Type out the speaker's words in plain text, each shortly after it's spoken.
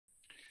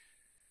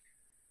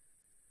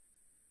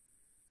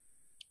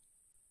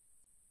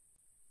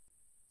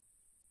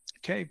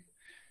Okay,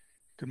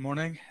 good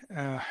morning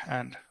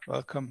and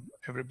welcome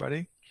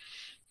everybody.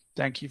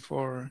 Thank you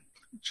for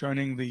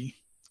joining the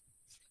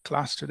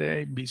class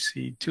today,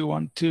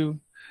 BC212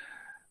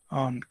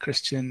 on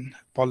Christian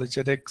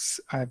Apologetics.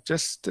 I've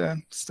just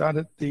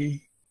started the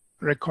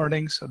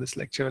recording, so this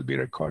lecture will be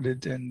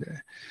recorded and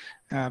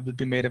will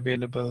be made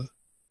available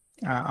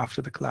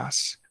after the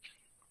class.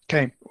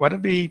 Okay, why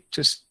don't we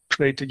just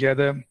pray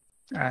together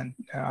and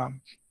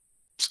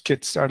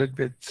get started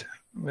with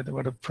a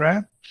word of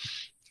prayer.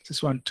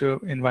 Just want to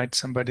invite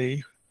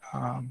somebody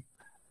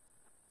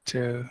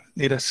to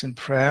lead us in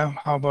prayer.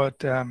 How about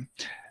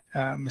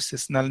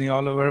Mrs. Nalini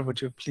Oliver? Would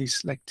you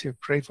please like to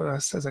pray for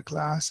us as a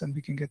class and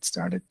we can get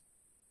started?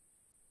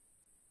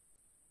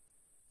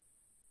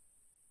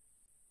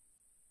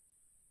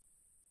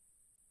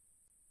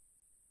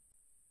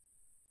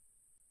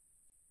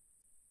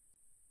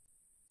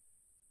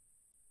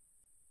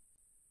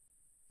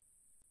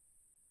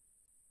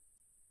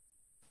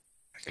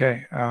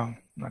 Okay,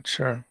 not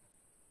sure.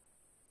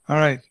 All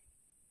right.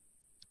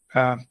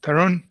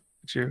 Tarun,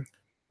 would you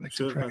like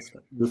to pray?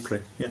 Pastor. We'll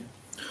pray. Yeah.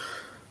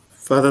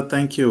 Father,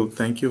 thank you.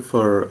 Thank you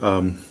for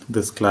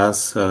this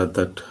class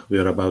that we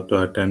are about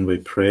to attend. We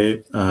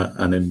pray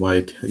and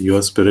invite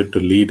your Spirit to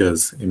lead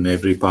us in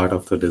every part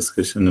of the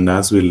discussion. And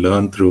as we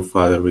learn through,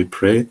 Father, we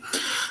pray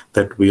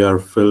that we are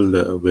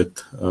filled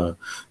with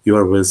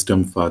your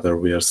wisdom, Father.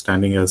 We are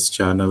standing as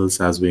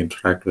channels as we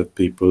interact with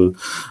people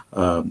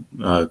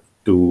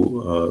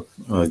to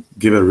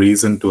give a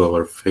reason to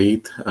our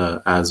faith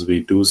as we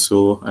do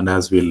so. And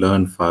as we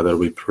learn, Father,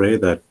 we pray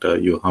that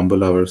you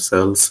humble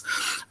ourselves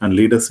and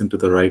lead us into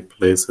the right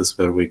places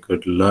where we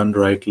could learn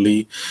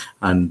rightly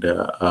and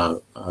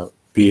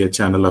be a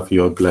channel of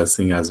your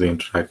blessing as we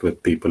interact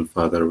with people,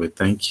 Father. We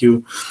thank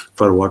you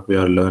for what we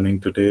are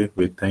learning today.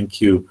 We thank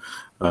you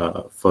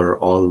for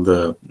all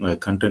the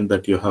content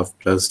that you have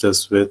blessed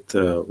us with.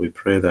 We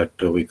pray that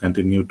we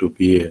continue to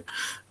be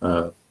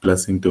a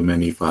blessing to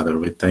many, Father.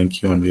 We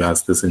thank you and we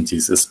ask this in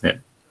Jesus'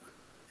 name.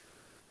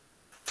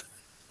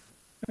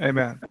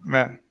 Amen.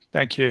 Amen.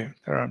 Thank you,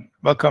 Tarun.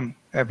 Welcome,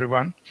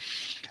 everyone.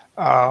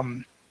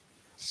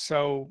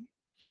 So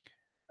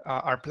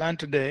our plan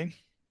today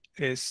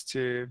is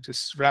to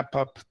just wrap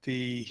up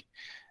the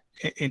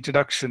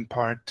introduction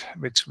part,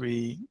 which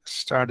we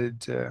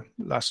started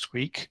last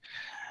week.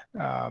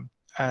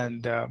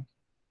 And the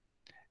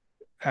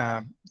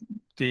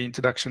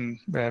introduction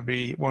where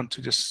we want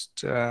to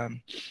just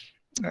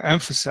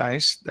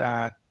emphasize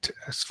that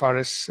as far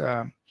as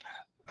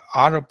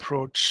our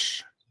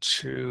approach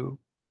to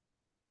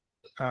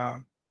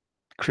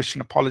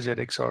Christian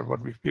apologetics, or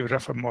what we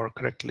refer more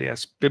correctly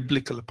as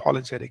biblical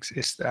apologetics,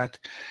 is that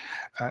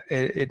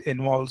it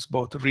involves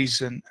both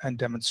reason and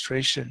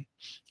demonstration.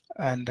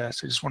 And so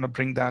I just want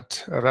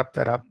to wrap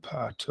that up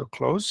to a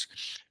close.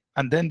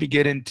 And then we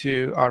get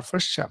into our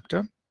first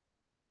chapter,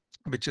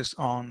 which is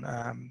on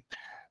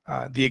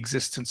the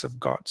existence of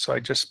God. So I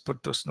just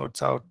put those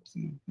notes out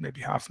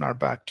maybe half an hour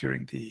back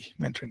during the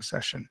mentoring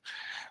session.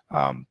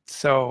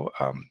 So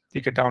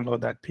you can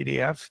download that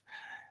PDF.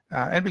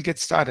 And we'll get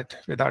started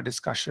with our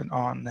discussion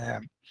on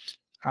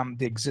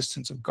the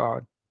existence of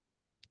God.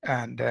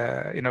 And,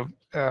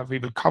 we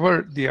will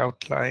cover the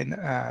outline,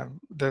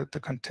 the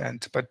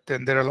content, but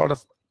then there are a lot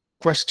of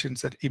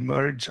questions that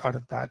emerge out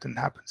of that, and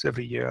happens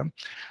every year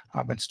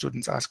when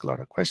students ask a lot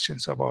of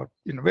questions about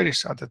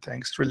various other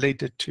things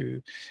related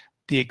to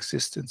the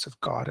existence of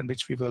God, and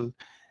which we will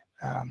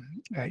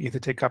either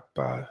take up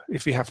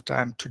if we have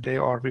time today,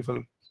 or we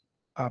will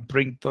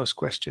bring those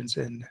questions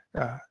in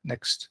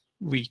next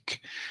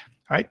week.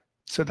 All right,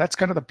 so that's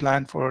kind of the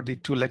plan for the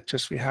two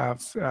lectures we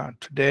have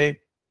today.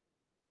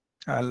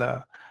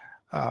 I'll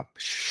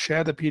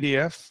share the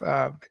PDF,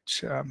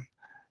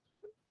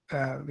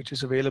 which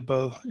is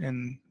available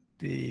in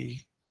the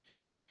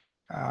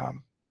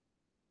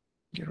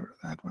get rid of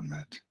that one,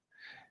 Matt,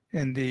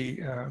 in the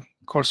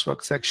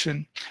coursework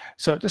section.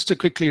 So just to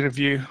quickly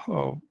review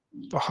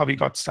how we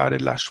got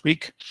started last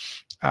week,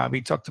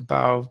 we talked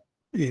about,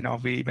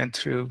 we went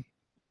through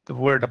the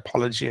word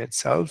apology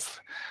itself,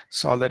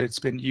 saw that it's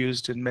been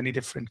used in many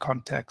different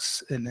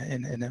contexts in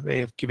a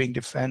way of giving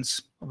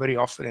defense, very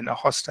often in a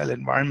hostile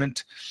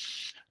environment.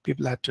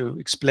 People had to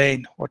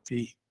explain what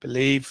we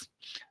believe,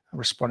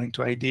 responding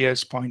to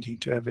ideas, pointing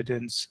to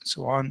evidence, and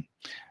so on.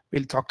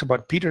 We talked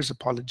about Peter's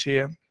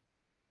apologia,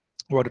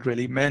 what it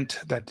really meant,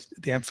 that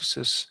the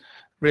emphasis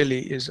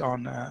really is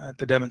on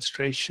the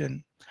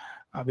demonstration.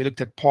 We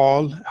looked at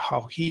Paul,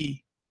 how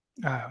he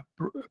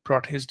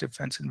brought his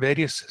defense in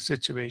various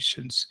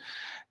situations,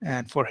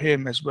 and for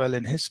him as well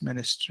in his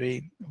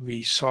ministry,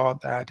 we saw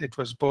that it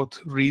was both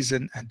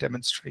reason and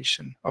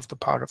demonstration of the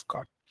power of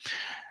God.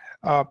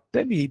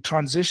 Then we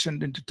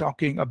transitioned into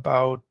talking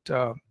about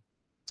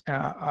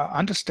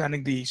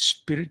understanding the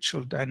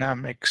spiritual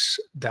dynamics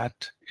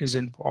that is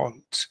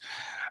involved.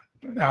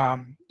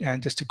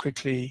 And just to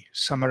quickly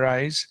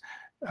summarize,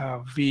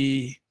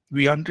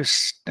 we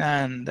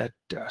understand that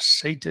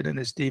Satan and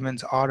his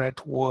demons are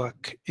at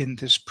work in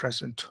this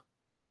present,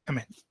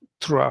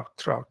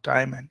 throughout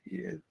time, and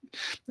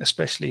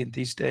especially in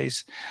these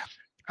days.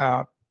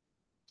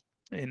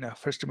 In 1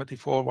 Timothy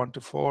 4,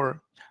 1-4,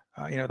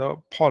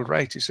 Paul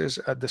writes, he says,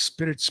 the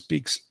Spirit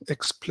speaks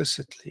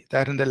explicitly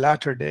that in the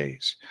latter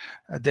days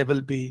there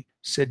will be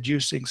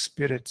seducing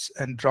spirits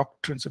and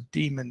doctrines of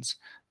demons,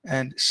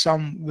 and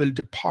some will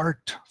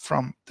depart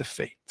from the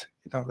faith.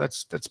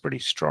 That's pretty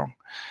strong.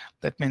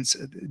 That means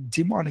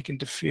demonic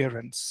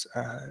interference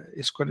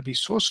is going to be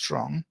so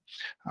strong.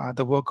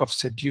 The work of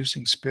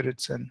seducing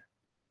spirits and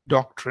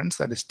doctrines,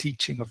 that is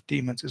teaching of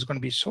demons, is going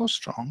to be so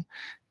strong,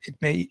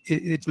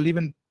 it will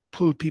even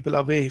pull people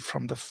away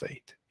from the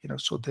faith.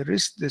 So there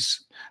is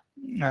this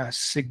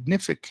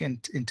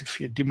significant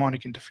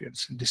demonic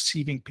interference in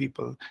deceiving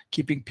people,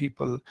 keeping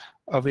people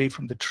away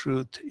from the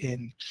truth,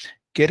 in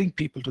getting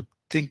people to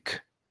think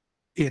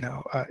in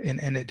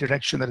a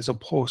direction that is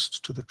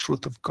opposed to the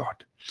truth of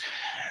God.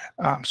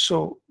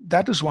 So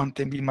that is one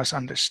thing we must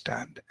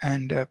understand,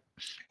 and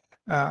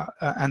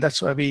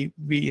that's why we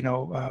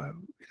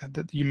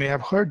you may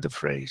have heard the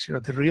phrase,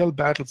 the real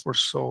battle for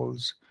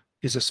souls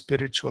is a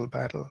spiritual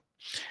battle.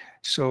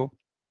 So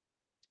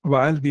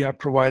while we are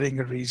providing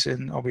a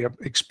reason, or we are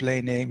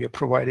explaining, we are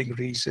providing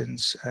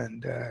reasons,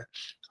 and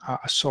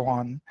so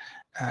on,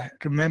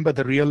 remember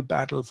the real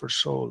battle for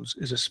souls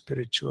is a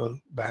spiritual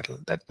battle.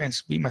 That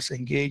means we must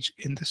engage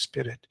in the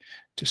Spirit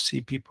to see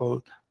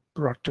people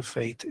brought to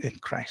faith in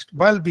Christ.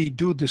 While we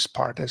do this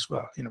part as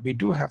well, we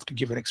do have to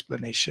give an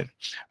explanation,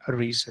 a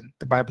reason.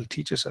 The Bible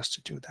teaches us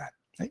to do that,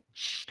 right?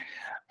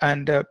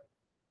 And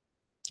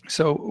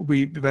so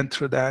we went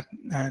through that,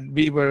 and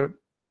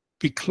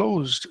we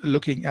closed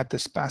looking at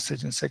this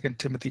passage in 2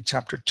 Timothy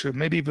chapter 2.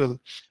 Maybe we'll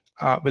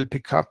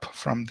pick up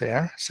from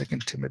there, 2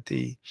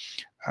 Timothy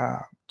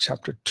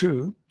chapter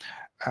 2,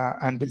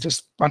 and we'll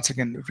just once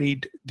again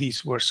read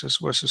these verses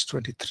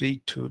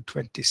 23 to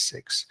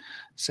 26.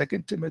 2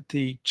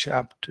 Timothy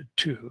chapter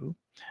 2,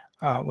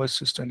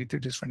 verses 23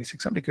 to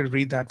 26. Somebody could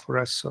read that for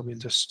us, so we'll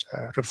just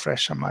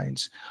refresh our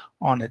minds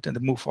on it and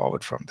then move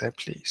forward from there,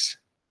 please.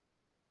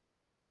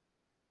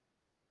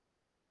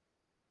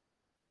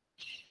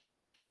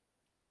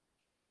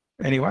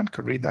 Anyone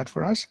could read that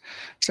for us?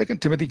 2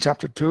 Timothy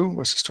chapter 2,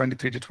 verses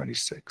 23 to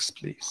 26,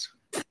 please.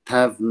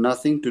 Have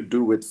nothing to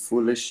do with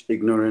foolish,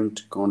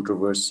 ignorant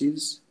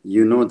controversies.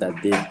 You know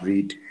that they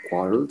breed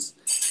quarrels.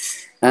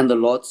 And the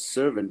Lord's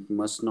servant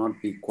must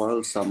not be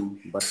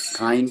quarrelsome, but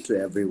kind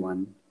to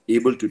everyone,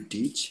 able to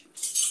teach,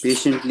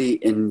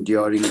 patiently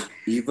enduring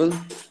evil,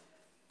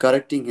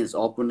 correcting his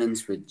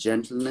opponents with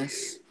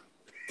gentleness.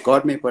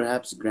 God may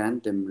perhaps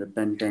grant them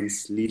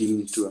repentance,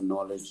 leading to a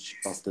knowledge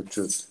of the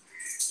truth.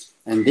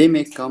 And they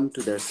may come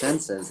to their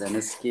senses and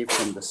escape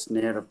from the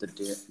snare of the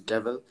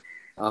devil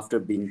after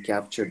being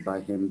captured by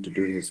him to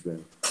do his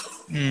will.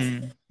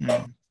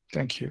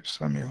 Thank you,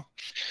 Samuel.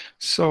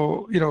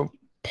 So,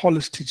 Paul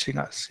is teaching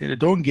us,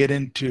 don't get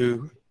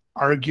into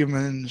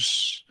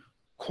arguments,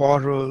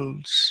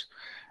 quarrels,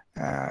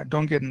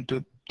 don't get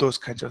into those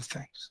kinds of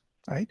things,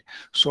 right?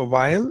 So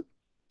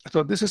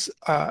this is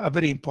a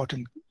very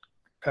important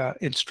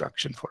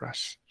instruction for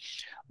us.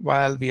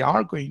 While we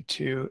are going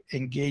to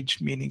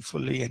engage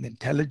meaningfully and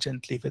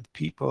intelligently with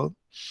people,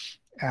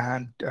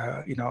 and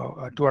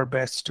do our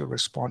best to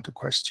respond to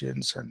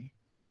questions, and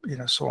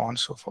so on and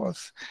so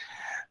forth,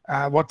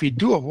 what we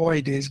do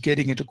avoid is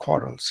getting into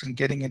quarrels and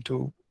getting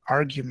into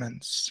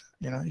arguments.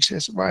 He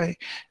says, why?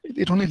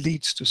 It only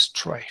leads to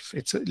strife.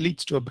 It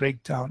leads to a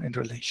breakdown in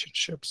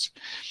relationships.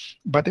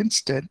 But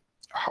instead,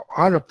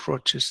 our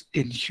approach is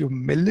in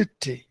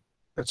humility.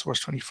 That's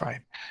verse 25.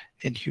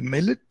 In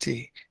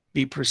humility,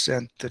 we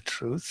present the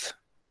truth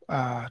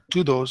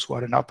to those who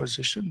are in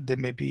opposition. They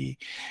may be,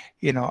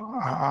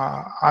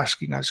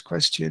 asking us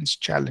questions,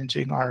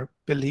 challenging our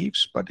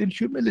beliefs, but in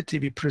humility,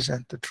 we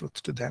present the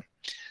truth to them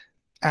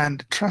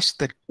and trust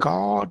that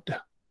God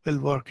will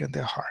work in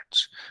their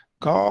hearts.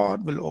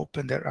 God will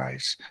open their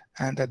eyes,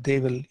 and that they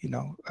will,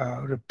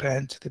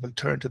 repent. They will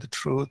turn to the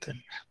truth and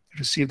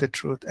receive the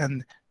truth.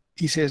 And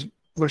he says,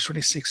 verse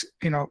 26,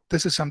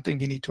 this is something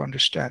we need to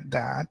understand,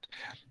 that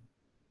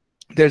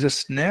there's a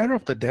snare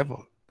of the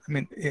devil. I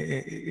mean,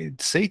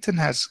 Satan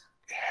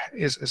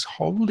is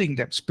holding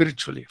them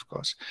spiritually, of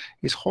course.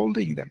 He's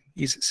holding them.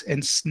 He's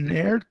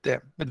ensnared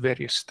them with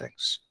various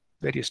things,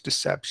 various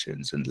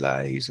deceptions and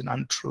lies and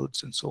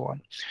untruths and so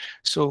on.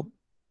 So,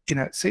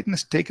 Satan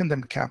has taken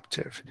them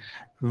captive.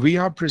 We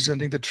are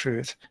presenting the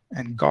truth,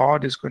 and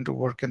God is going to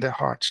work in their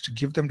hearts to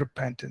give them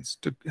repentance,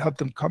 to help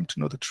them come to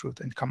know the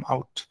truth and come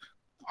out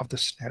of the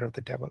snare of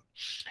the devil.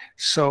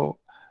 So,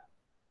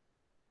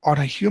 on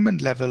a human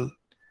level,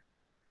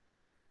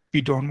 we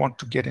don't want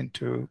to get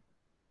into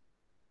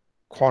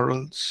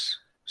quarrels,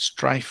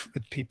 strife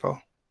with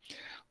people.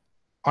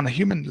 On a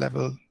human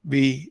level,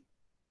 we,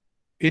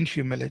 in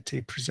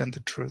humility, present the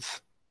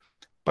truth.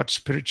 But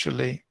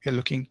spiritually, we're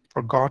looking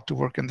for God to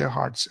work in their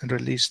hearts and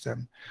release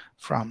them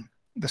from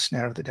the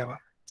snare of the devil,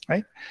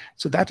 right?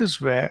 So that is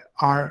where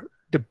our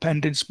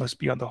dependence must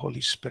be on the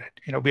Holy Spirit.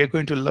 We are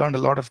going to learn a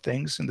lot of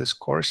things in this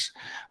course.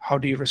 How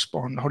do you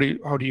respond? How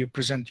do you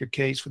present your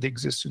case for the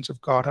existence of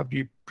God? How do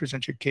you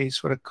present your case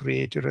for a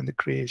creator and the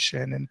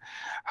creation? And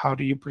how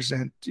do you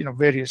present,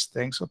 various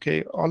things?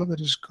 Okay, all of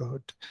it is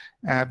good.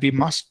 We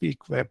must be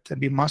equipped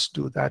and we must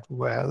do that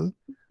well,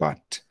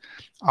 but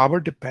our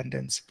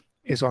dependence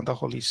is on the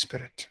Holy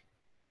Spirit.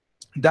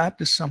 That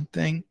is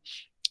something,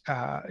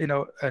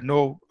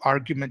 no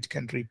argument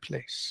can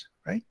replace.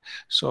 Right?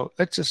 So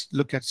let's just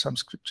look at some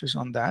scriptures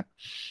on that.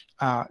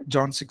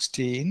 John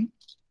 16,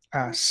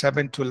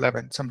 7 to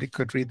 11. Somebody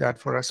could read that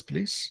for us,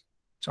 please.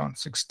 John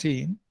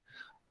 16,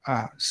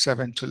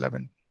 7 to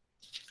 11.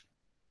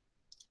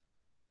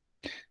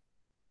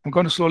 I'm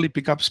going to slowly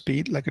pick up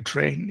speed like a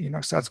train,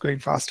 starts going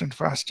faster and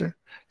faster.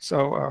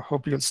 So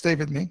hope you'll stay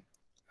with me.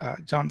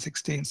 John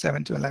 16,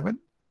 7 to 11.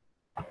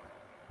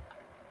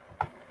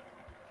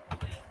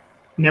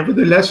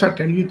 Nevertheless, I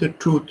tell you the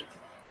truth.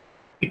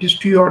 It is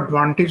to your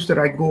advantage that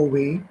I go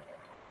away,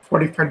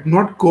 for if I do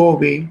not go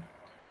away,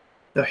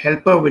 the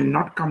Helper will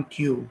not come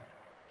to you.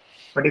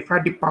 But if I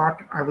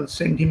depart, I will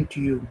send him to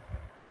you.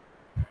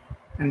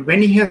 And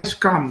when he has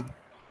come,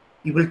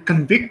 he will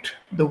convict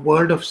the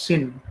world of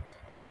sin,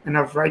 and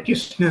of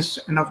righteousness,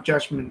 and of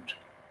judgment.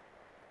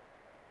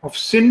 Of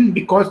sin,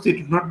 because they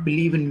do not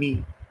believe in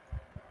me.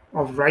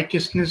 Of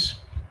righteousness,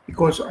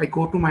 because I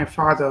go to my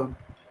Father,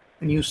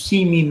 and you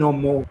see me no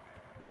more.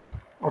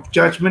 Of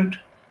judgment,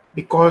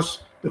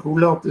 because the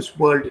ruler of this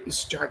world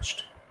is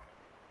judged.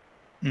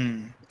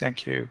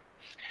 Thank you.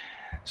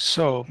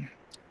 So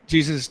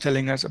Jesus is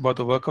telling us about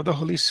the work of the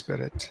Holy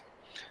Spirit,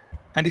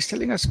 and he's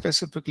telling us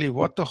specifically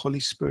what the Holy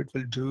Spirit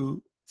will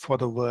do for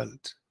the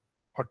world,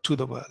 or to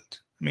the world,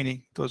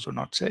 meaning those who are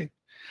not saved.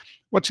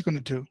 What's he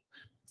going to do?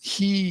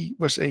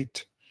 Verse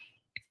 8,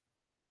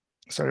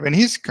 when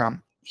he's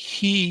come,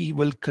 he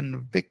will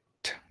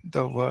convict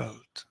the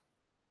world.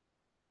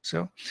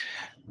 So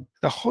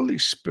the Holy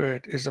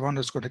Spirit is the one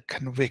who's going to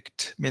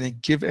convict, meaning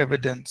give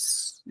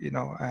evidence,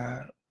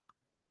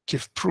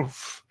 give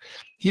proof.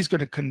 He's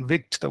going to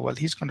convict the world.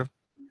 He's going to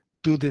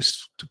do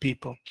this to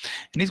people.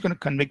 And he's going to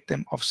convict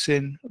them of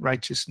sin,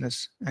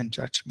 righteousness, and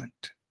judgment.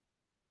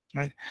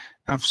 Right?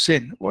 Of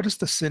sin. What is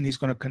the sin he's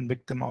going to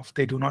convict them of?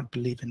 They do not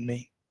believe in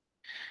me.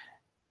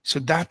 So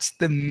that's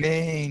the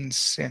main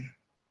sin.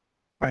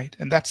 Right?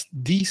 And that's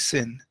the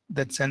sin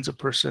that sends a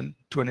person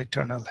to an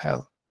eternal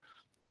hell.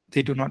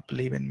 They do not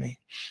believe in me.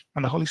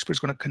 And the Holy Spirit is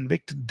going to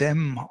convict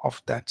them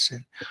of that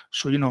sin.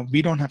 So,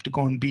 we don't have to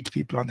go and beat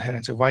people on the head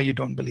and say, why you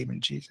don't believe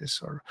in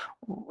Jesus? Or,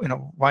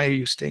 why are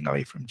you staying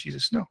away from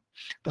Jesus? No.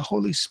 The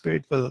Holy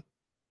Spirit will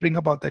bring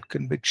about that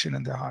conviction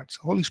in their hearts.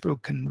 The Holy Spirit will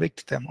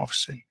convict them of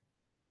sin,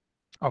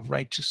 of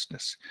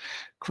righteousness.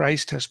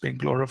 Christ has been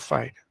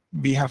glorified.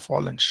 We have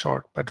fallen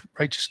short, but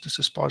righteousness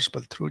is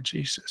possible through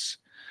Jesus.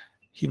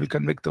 He will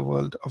convict the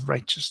world of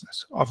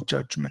righteousness, of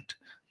judgment.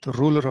 The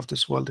ruler of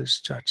this world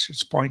is judged.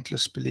 It's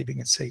pointless believing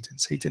in Satan.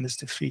 Satan is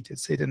defeated.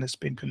 Satan has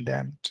been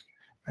condemned.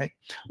 Right?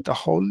 The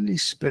Holy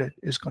Spirit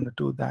is going to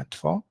do that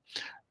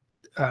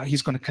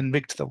he's going to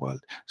convict the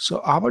world. So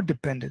our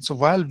dependence. So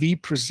while we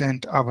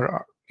present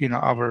our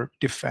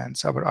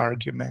defense, our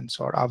arguments,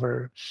 or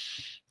our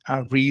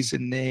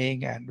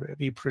reasoning, and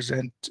we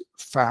present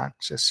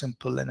facts as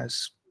simple and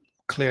as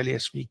clearly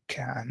as we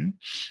can,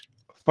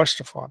 first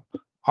of all,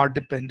 our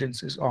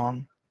dependence is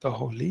on the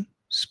Holy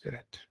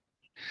Spirit.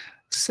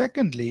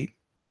 Secondly,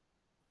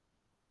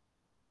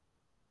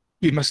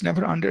 we must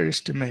never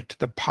underestimate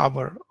the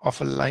power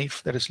of a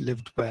life that is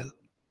lived well.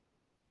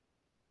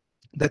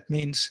 That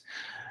means,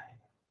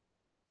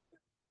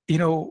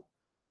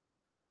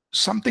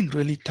 something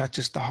really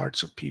touches the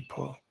hearts of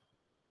people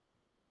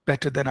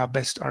better than our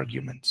best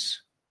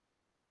arguments.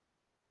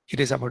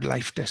 It is our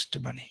life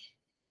testimony.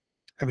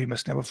 And we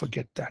must never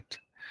forget that.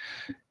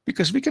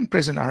 Because we can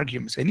present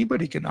arguments.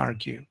 Anybody can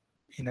argue.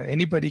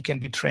 Anybody can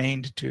be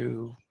trained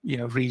to,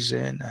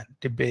 reason and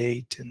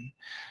debate, and,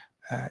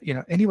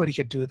 anybody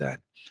can do that.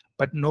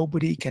 But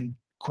nobody can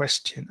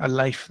question a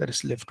life that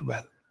is lived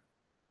well.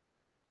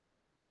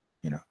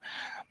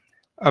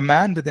 A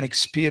man with an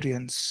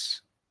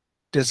experience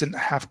doesn't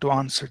have to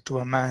answer to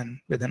a man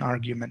with an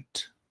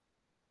argument.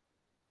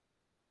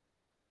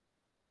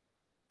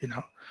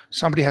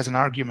 Somebody has an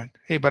argument.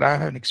 Hey, but I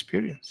have an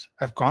experience.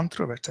 I've gone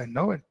through it. I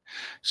know it.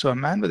 So a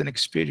man with an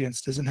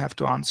experience doesn't have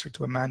to answer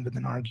to a man with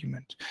an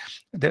argument.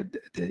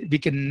 We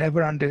can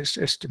never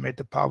underestimate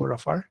the power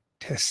of our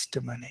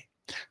testimony.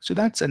 So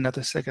that's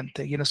another second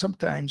thing.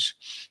 Sometimes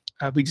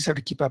we just have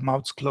to keep our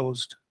mouths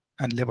closed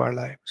and live our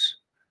lives,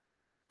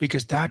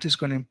 because that is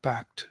going to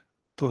impact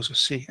those who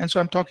see. And so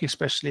I'm talking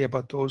especially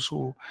about those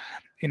who,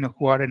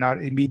 who are in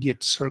our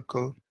immediate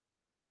circle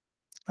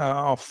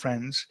of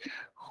friends,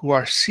 who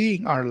are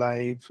seeing our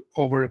life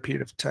over a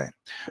period of time.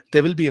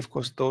 There will be, of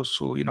course, those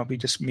who, we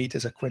just meet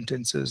as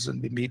acquaintances,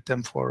 and we meet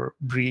them for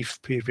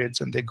brief periods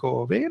and they go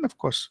away. And of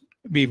course,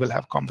 we will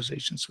have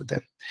conversations with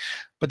them.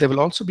 But there will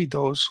also be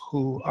those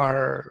who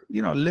are,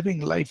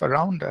 living life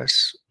around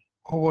us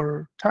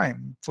over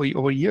time, for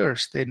over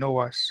years. They know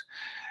us.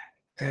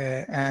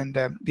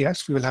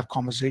 Yes, we will have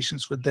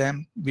conversations with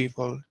them. We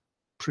will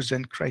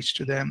present Christ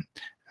to them,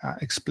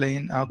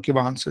 explain, give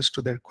answers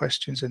to their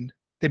questions, and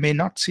they may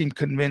not seem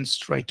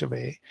convinced right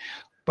away,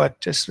 but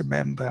just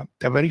remember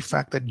the very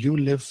fact that you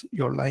live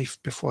your life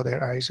before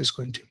their eyes is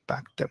going to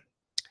impact them.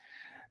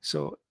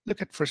 So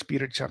look at 1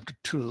 Peter chapter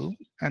 2,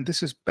 and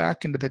this is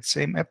back into that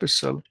same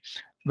episode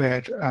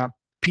where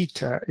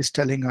Peter is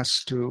telling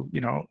us to,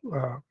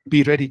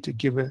 be ready to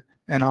give an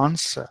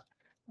answer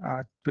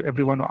to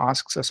everyone who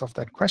asks us of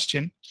that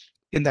question.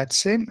 In that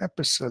same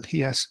episode, he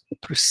has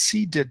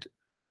preceded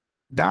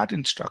that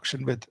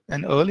instruction with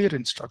an earlier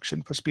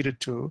instruction, 1 Peter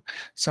 2.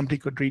 Somebody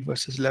could read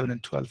verses 11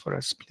 and 12 for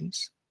us,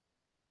 please.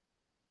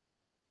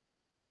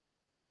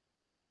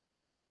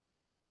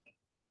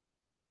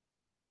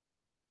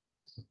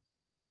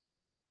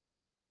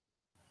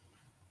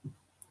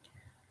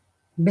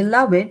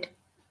 Beloved,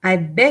 I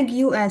beg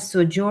you as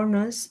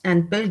sojourners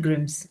and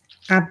pilgrims,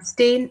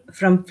 abstain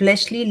from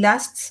fleshly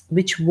lusts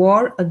which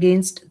war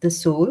against the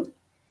soul,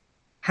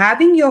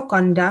 having your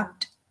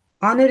conduct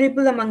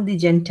honorable among the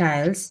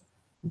Gentiles,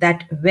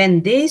 that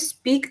when they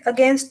speak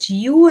against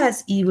you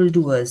as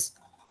evildoers,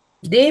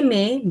 they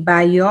may,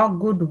 by your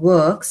good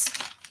works,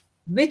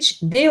 which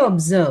they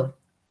observe,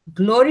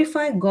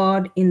 glorify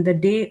God in the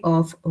day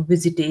of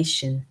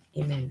visitation.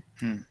 Amen.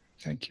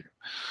 Thank you.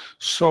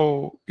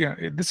 So,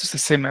 this is the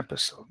same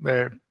episode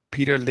where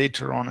Peter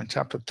later on in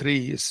chapter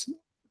 3 is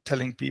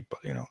telling people,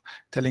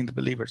 telling the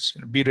believers,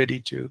 be ready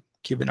to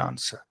give an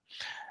answer.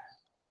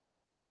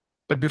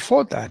 But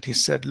before that, he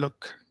said,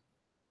 look,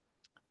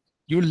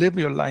 you live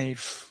your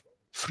life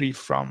free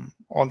from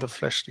all the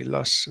fleshly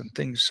lusts and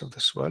things of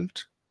this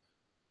world.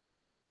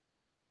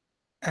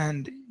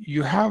 And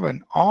you have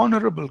an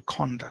honorable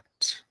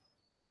conduct,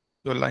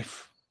 your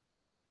life,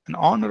 an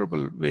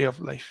honorable way of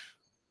life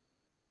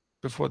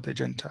before the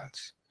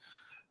Gentiles.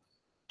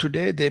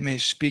 Today, they may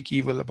speak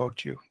evil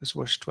about you. This is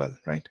verse 12,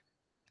 right?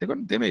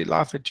 They may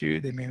laugh at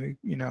you. They may,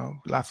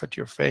 laugh at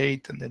your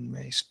faith, and then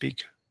may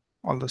speak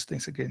all those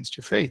things against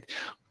your faith.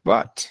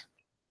 But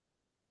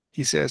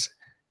he says,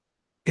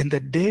 in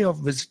the day of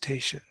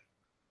visitation,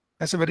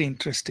 that's a very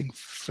interesting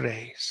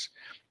phrase,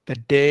 the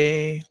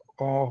day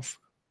of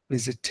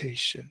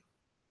visitation.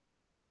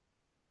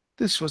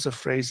 This was a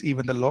phrase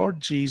even the Lord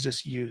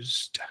Jesus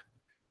used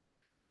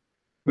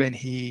when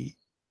he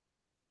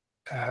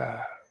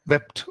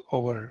wept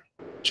over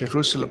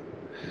Jerusalem.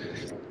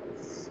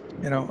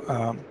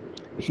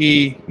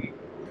 Okay,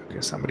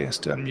 somebody has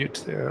to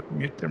unmute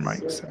their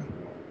mic. So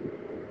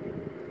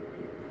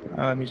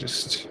let me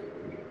just,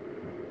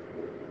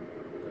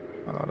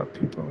 a lot of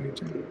people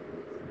waiting.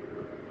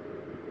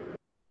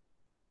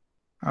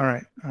 All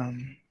right. All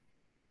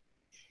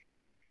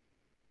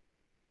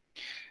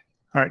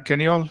right. Can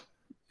you all?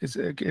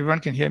 Everyone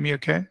can hear me?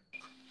 Okay.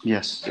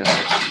 Yes.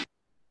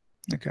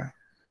 Okay.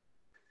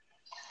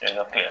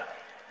 Yeah, clear.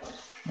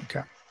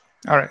 Okay.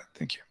 All right.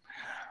 Thank you.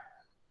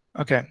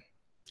 Okay.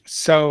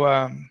 So,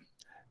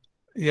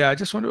 I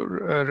just want to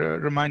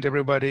remind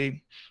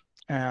everybody,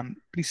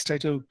 please try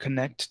to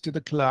connect to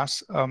the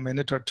class a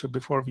minute or two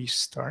before we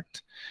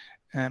start.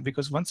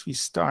 Because once we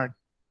start,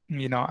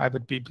 I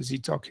would be busy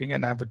talking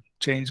and I would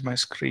change my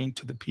screen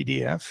to the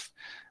PDF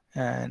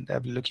and I'll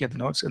be looking at the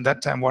notes. And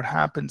that time, what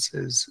happens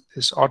is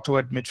this auto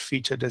admit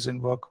feature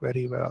doesn't work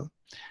very well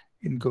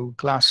in Google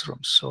Classroom.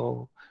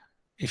 So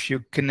if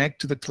you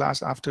connect to the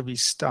class after we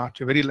start,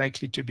 you're very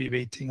likely to be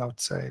waiting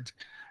outside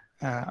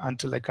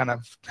until I kind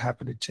of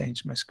happen to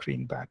change my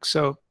screen back.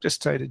 So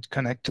just try to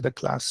connect to the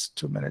class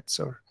 2 minutes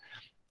or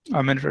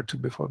a minute or two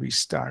before we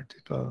start.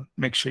 It will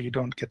make sure you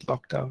don't get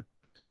locked out,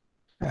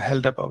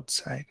 held up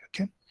outside,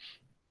 okay?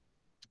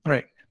 All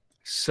right,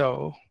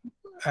 so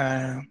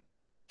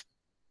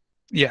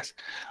yes,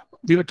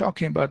 we were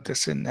talking about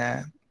this in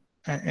 1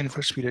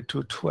 Peter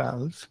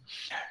 2:12,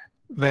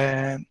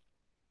 where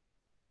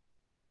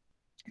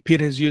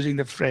Peter is using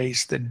the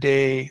phrase, the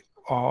day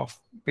of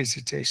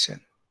visitation,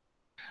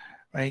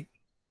 right?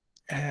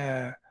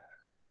 And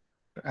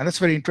that's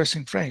a very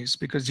interesting phrase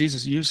because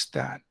Jesus used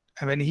that.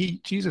 And when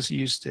Jesus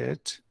used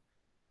it,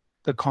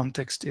 the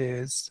context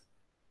is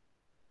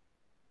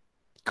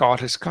God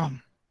has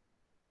come.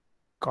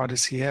 God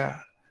is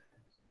here.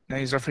 Now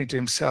he's referring to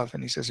himself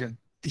and he says,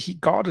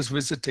 God is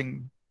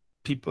visiting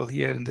people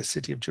here in the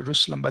city of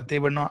Jerusalem, but they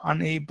were not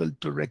unable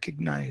to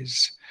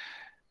recognize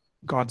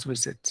God's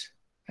visit.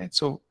 Right?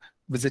 So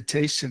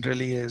visitation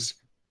really is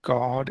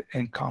God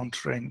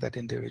encountering that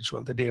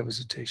individual, the day of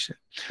visitation.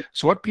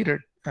 So what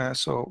Peter,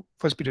 so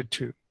 1 Peter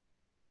 2,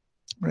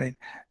 right,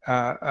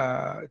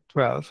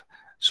 12.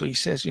 So he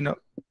says,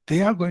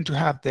 they are going to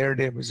have their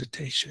day of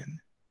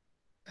visitation.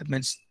 That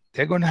means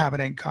they're going to have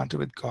an encounter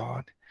with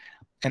God.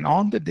 And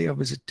on the day of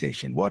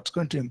visitation, what's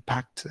going to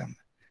impact them?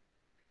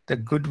 The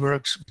good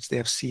works which they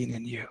have seen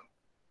in you,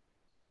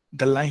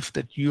 the life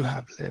that you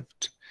have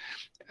lived,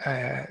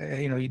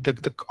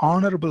 the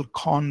honorable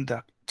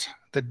conduct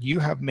that you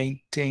have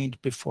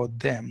maintained before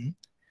them.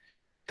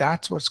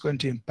 That's what's going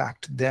to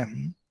impact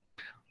them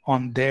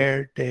on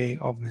their day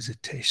of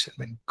visitation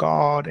when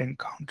God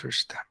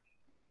encounters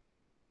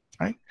them.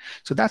 right?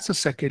 So that's the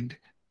second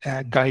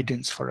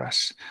guidance for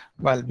us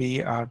while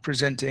we are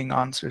presenting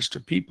answers to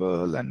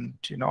people, and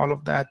all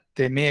of that.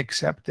 They may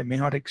accept, they may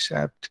not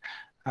accept,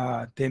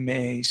 they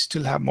may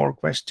still have more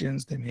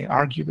questions, they may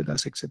argue with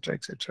us, etc.,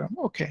 etc.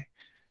 Okay,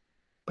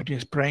 but you're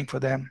praying for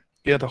them.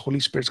 Yeah, the Holy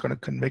Spirit's going to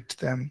convict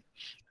them,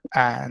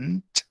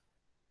 and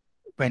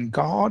when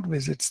God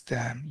visits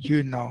them,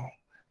 you know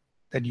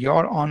that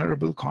your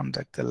honorable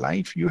conduct, the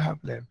life you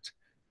have lived,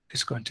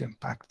 is going to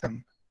impact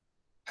them.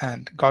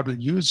 And God will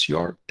use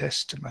your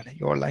testimony,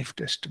 your life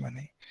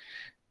testimony,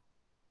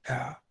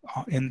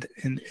 in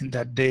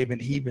that day when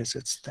He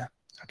visits them.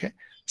 Okay?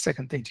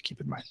 Second thing to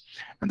keep in mind.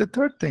 And the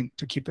third thing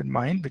to keep in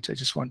mind, which I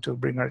just want to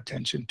bring our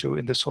attention to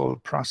in this whole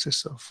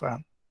process of,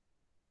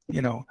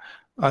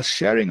 us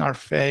sharing our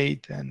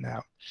faith and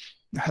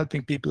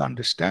helping people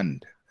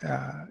understand,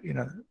 our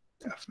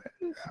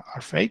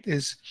faith,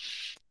 is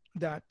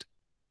that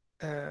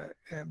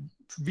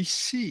we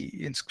see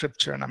in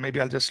Scripture, and maybe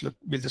we'll just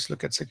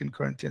look at 2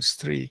 Corinthians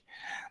 3,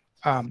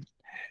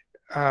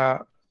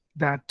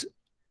 that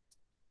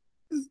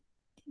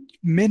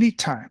many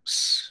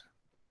times,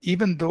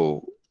 even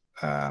though,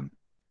 I'm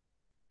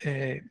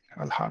trying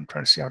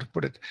to see how to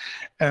put it,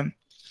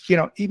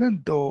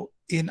 even though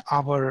in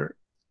our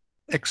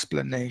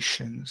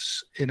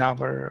explanations, in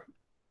our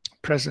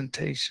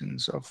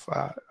presentations of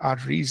our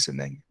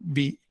reasoning,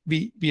 we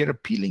are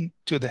appealing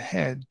to the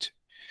head,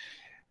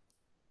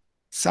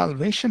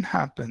 salvation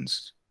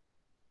happens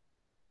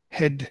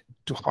head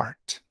to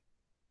heart.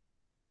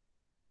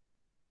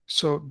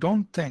 So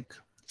don't think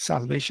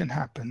salvation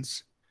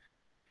happens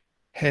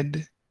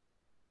head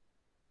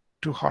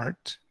to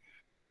heart.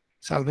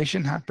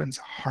 Salvation happens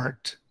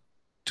heart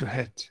to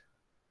head.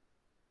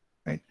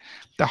 Right?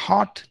 The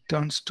heart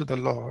turns to the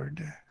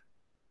Lord,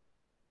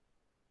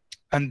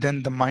 and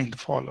then the mind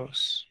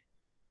follows.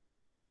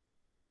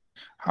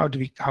 How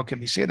can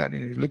we say that?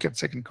 If you look at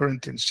 2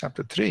 Corinthians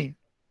chapter 3,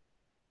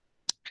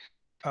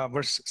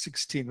 verse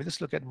 16. We just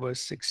look at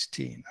verse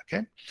 16.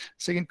 Okay,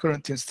 2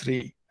 Corinthians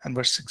 3 and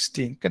verse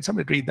 16. Can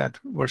somebody read that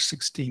verse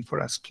 16 for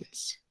us,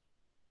 please?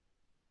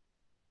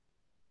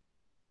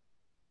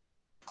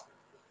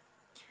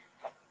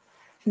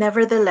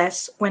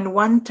 Nevertheless, when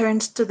one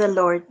turns to the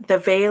Lord, the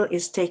veil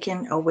is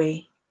taken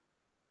away.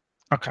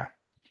 Okay.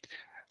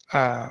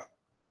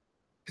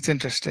 It's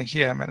interesting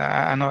here. I mean,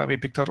 I know we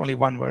picked out only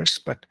one verse,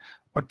 but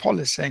what Paul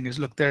is saying is,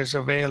 look, there's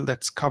a veil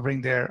that's covering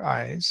their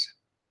eyes.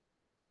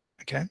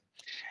 Okay.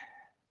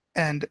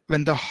 And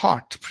when the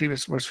heart,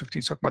 previous verse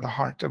 15 talks about the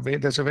heart,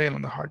 there's a veil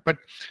on the heart. But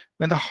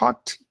when the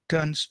heart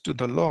turns to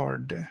the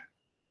Lord,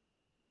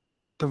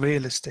 the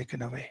veil is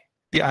taken away.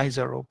 The eyes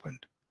are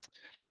opened.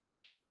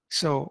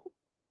 So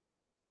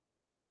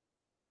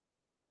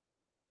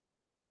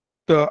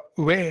the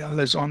veil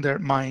is on their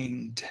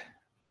mind.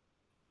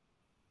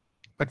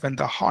 But when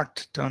the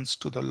heart turns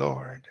to the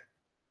Lord,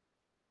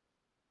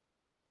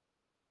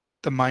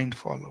 the mind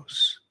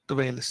follows. The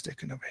veil is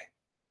taken away.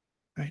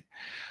 Right?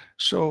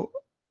 So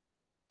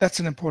that's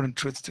an important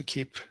truth to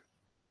keep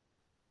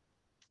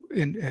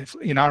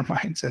in our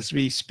minds as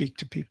we speak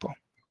to people.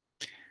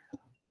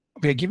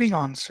 We are giving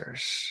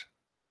answers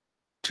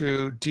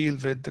to deal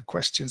with the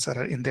questions that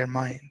are in their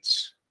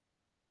minds.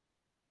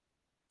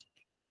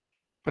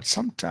 But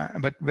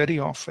very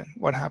often,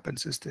 what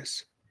happens is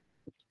this: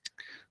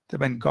 that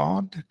when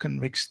God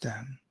convicts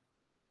them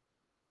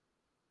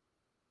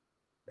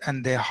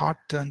and their heart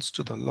turns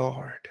to the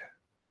Lord,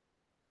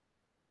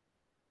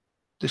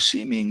 the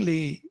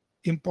seemingly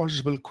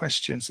impossible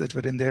questions that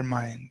were in their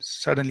minds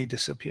suddenly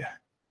disappear.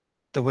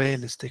 The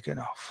veil is taken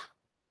off.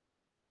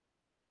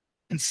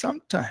 And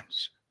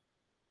sometimes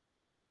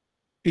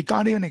we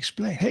can't even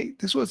explain, hey,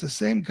 this was the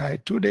same guy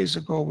 2 days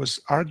ago was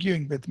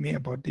arguing with me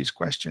about these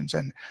questions,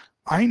 and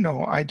I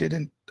know I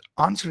didn't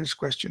answer his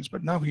questions,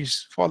 but now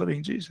he's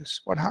following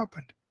Jesus. What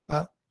happened?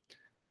 Well,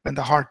 when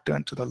the heart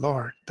turned to the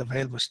Lord, the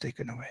veil was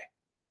taken away.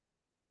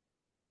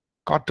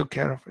 God took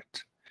care of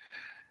it.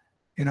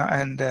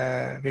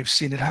 And we've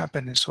seen it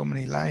happen in so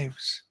many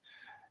lives.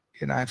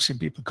 I've seen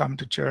people come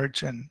to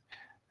church, and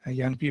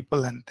young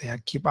people, and they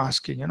keep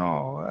asking,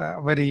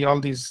 all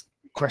these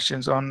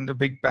questions on the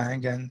Big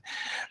Bang and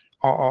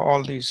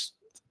all these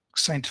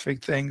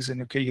scientific things,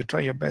 and okay, you try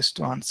your best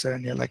to answer,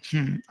 and you're like,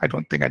 I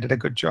don't think I did a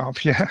good job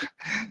here.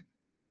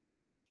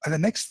 And the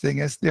next thing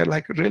is they're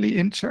like really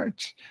in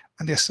church,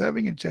 and they're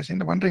serving in church, and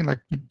they're wondering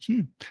like,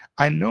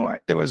 I know I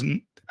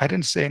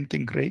didn't say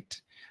anything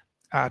great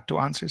to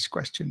answer his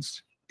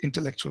questions,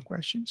 intellectual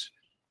questions,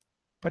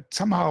 but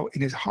somehow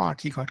in his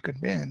heart he got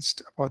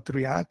convinced about the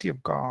reality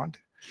of God.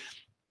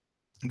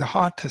 The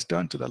heart has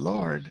turned to the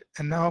Lord,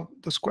 and now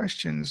those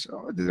questions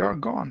they are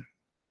gone.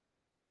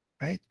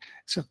 Right?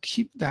 So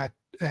keep that.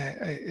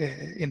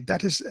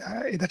 That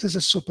is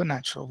a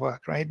supernatural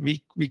work, right?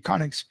 We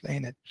can't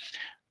explain it.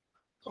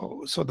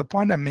 So the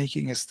point I'm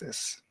making is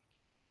this: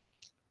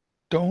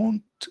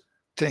 don't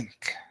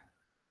think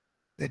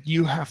that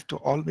you have to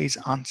always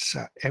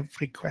answer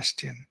every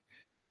question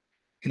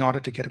in order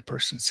to get a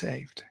person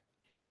saved.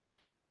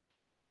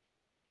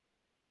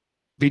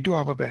 We do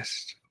our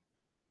best.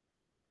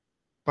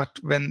 But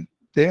when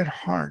their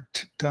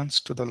heart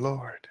turns to the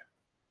Lord,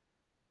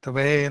 the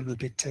veil will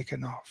be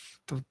taken off.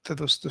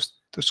 Those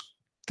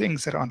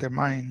things that are on their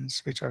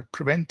minds, which are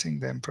preventing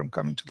them from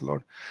coming to the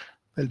Lord,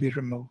 will be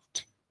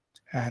removed.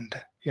 And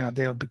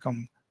they'll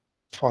become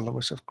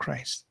followers of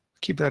Christ.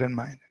 Keep that in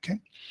mind, okay?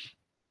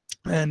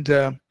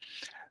 And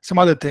some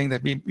other thing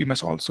that we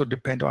must also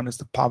depend on is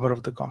the power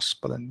of the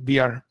gospel, and we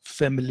are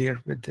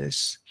familiar with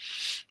this.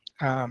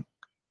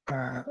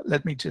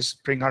 Let me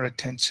just bring our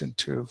attention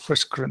to 1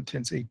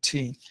 Corinthians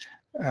 18.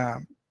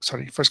 1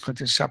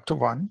 Corinthians chapter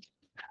 1.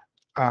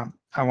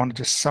 I want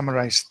to just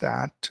summarize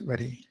that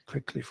very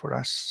quickly for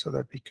us so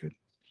that we could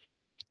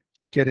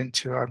get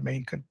into our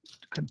main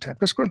content.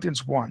 1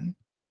 Corinthians 1,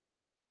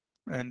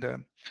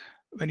 and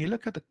when you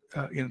look at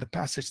the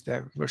passage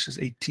there, verses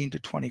 18 to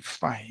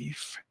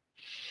 25.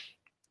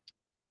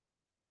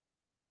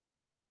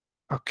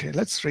 Okay,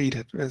 let's read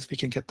it as we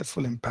can get the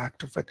full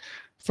impact of it.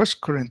 1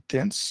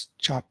 Corinthians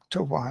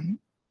chapter 1.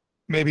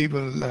 Maybe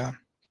we'll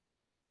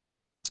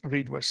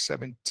read verse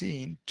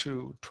 17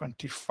 to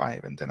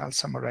 25, and then I'll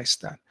summarize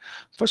that.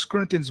 1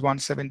 Corinthians 1,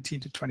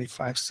 17 to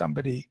 25.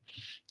 Somebody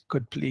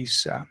could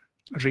please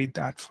read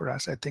that for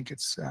us. I think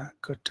it's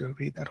good to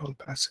read that whole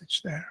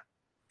passage there.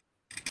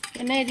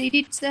 Can I read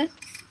it, sir?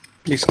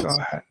 Please go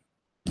ahead.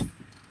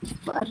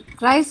 For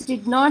Christ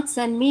did not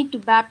send me to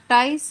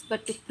baptize,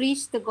 but to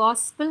preach the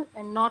gospel,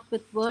 and not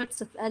with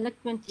words of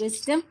eloquent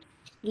wisdom,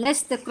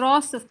 lest the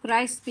cross of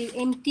Christ be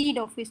emptied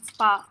of its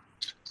power.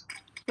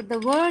 For the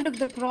word of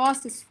the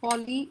cross is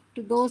folly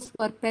to those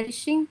who are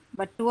perishing,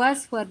 but to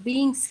us who are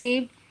being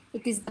saved,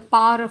 it is the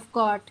power of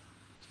God.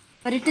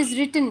 For it is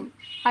written,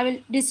 I will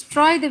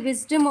destroy the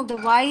wisdom of the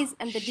wise,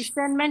 and the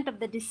discernment of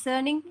the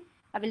discerning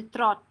I will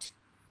thwart.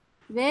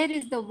 Where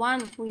is the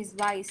one who is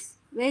wise?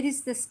 Where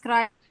is the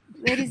scribe?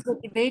 Where is the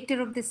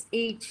debater of this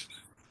age?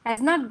 Has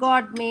not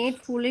God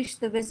made foolish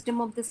the wisdom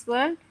of this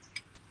world?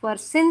 For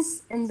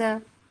since in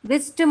the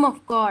wisdom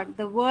of God,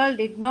 the world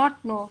did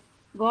not know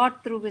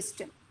God through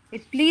wisdom,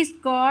 it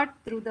pleased God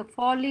through the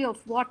folly of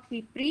what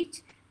we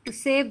preach to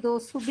save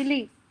those who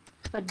believe.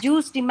 For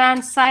Jews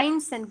demand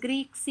signs and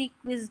Greeks seek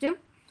wisdom,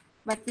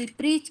 but we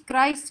preach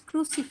Christ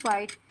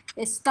crucified,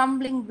 a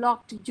stumbling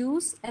block to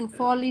Jews and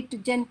folly to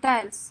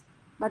Gentiles.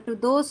 But to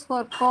those who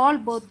are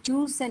called, both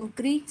Jews and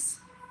Greeks,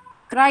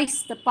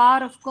 Christ, the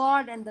power of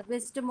God and the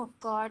wisdom of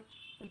God.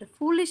 And the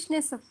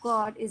foolishness of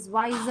God is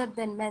wiser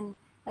than men,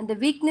 and the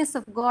weakness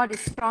of God is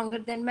stronger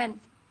than men.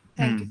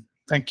 Thank you.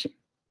 Thank you.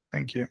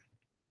 Thank you.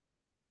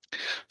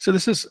 So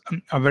this is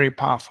a very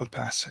powerful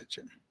passage,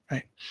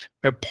 right?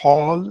 Where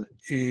Paul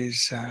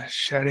is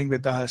sharing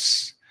with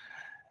us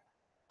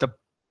the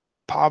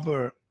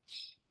power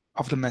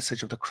of the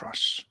message of the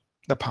cross,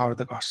 the power of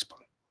the gospel,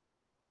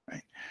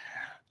 right?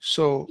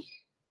 So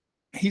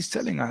he's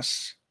telling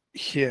us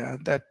here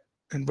that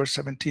in verse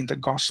 17, the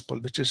gospel,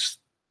 which is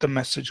the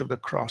message of the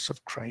cross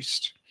of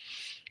Christ,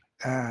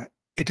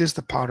 it is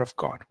the power of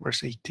God.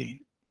 Verse 18,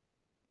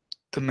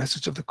 the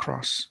message of the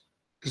cross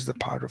is the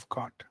power of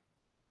God,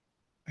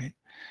 right?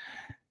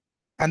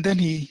 And then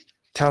he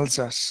tells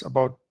us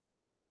about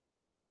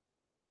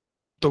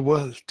the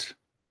world.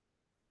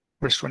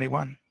 Verse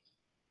 21,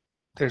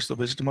 there's the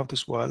wisdom of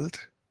this world.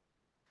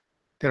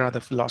 There are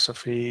the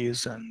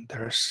philosophies, and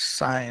there is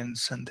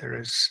science, and there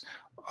is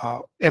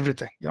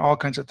everything, all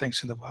kinds of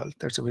things in the world.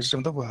 There's the wisdom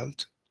of the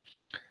world.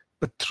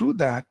 But through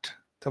that,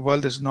 the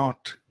world is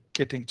not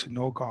getting to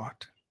know God.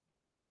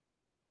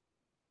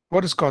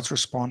 What is God's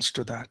response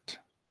to that?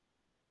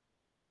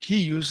 He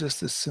uses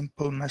this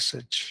simple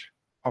message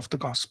of the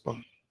gospel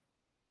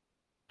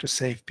to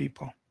save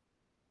people.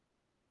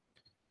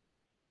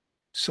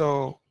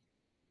 So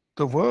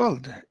the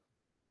world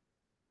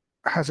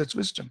has its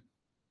wisdom.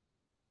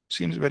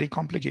 Seems very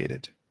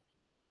complicated.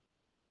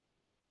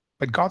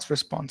 But God's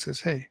response is,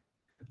 hey,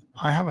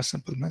 I have a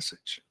simple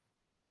message.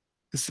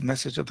 It's the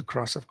message of the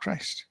cross of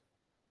Christ.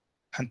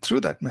 And through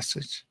that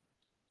message,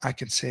 I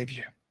can save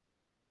you.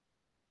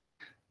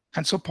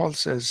 And so Paul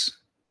says,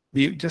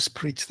 we just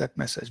preach that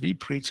message. We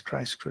preach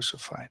Christ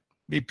crucified.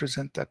 We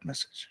present that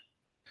message.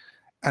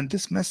 And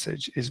this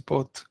message is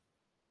both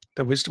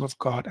the wisdom of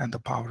God and the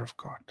power of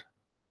God.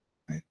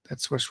 Right?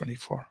 That's verse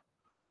 24.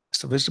 It's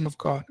the wisdom of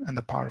God and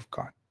the power of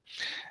God.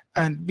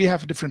 And we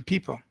have different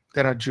people.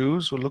 There are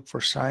Jews who look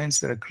for signs.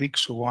 There are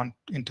Greeks who want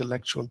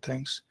intellectual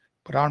things.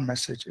 But our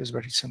message is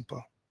very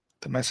simple.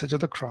 The message of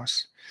the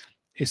cross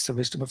is the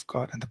wisdom of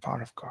God and the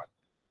power of God.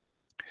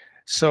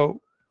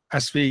 So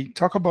as we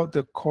talk about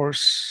the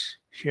course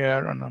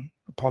here on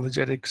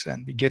apologetics,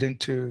 and we get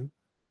into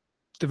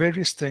the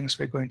various things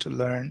we're going to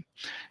learn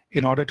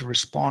in order to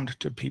respond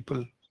to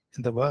people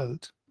in the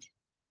world,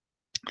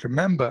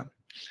 remember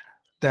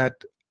that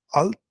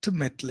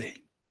ultimately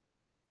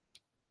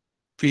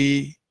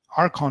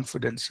our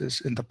confidence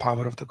is in the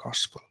power of the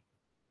gospel.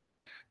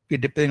 We're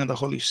depending on the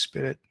Holy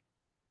Spirit.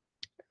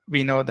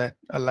 We know that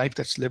a life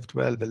that's lived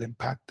well will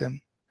impact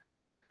them.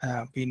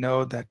 We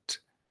know that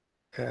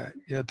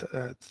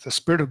the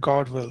Spirit of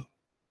God will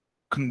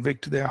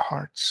convict their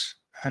hearts.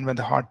 And when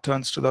the heart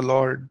turns to the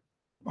Lord,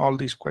 all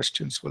these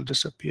questions will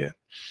disappear.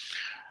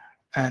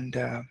 And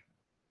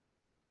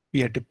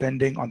we are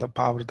depending on the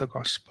power of the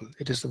gospel.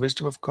 It is the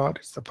wisdom of God,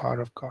 it's the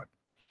power of God.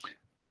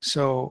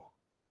 So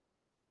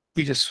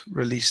we just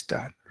release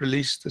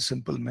the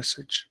simple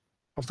message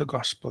of the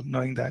gospel,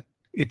 knowing that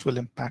it will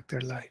impact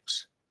their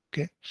lives.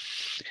 Okay.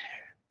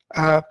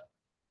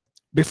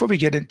 Before we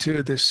get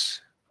into this,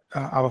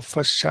 our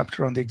first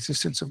chapter on the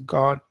existence of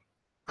God,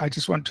 I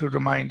just want to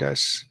remind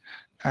us,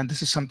 and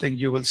this is something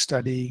you will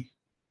study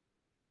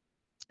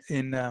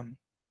in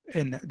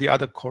the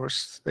other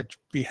course that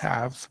we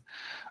have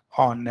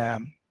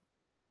on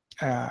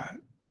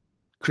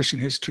Christian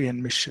history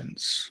and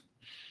missions.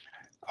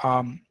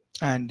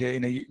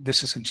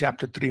 This is in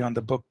chapter 3 on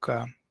the book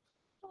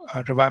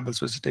Revival's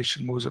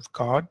Visitation, Moves of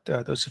God.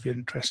 Those of you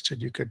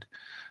interested, you could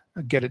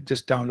get it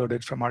just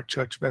downloaded from our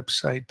church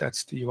website.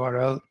 That's the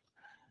URL.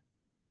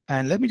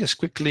 And let me just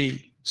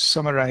quickly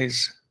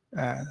summarize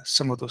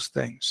some of those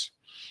things.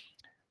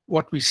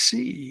 What we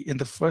see in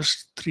the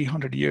first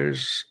 300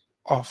 years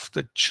of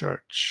the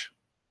church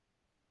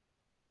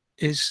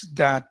is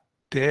that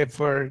there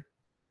were,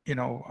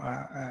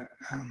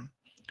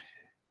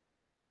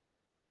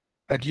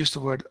 I'd use the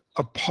word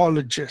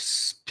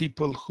apologists,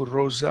 people who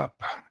rose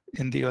up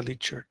in the early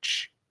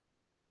church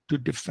to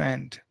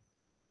defend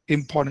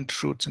important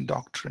truths and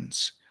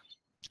doctrines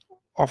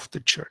of the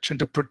church and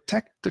to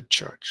protect the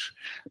church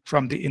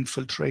from the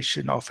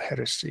infiltration of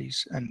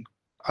heresies and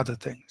other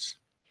things.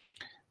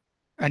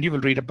 And you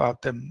will read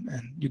about them,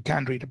 and you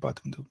can read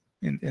about them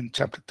in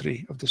chapter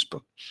 3 of this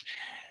book.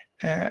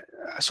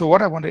 So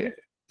what I want to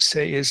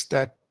say is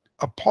that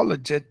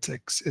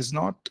apologetics is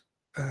not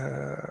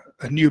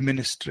a new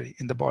ministry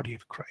in the body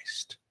of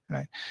Christ.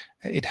 Right?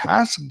 It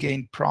has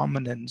gained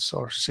prominence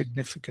or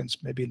significance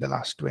maybe in the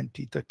last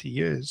 20, 30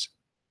 years,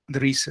 the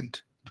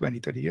recent 20,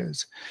 30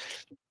 years.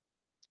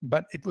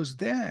 But it was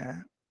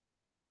there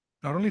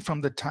not only from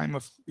the time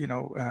of,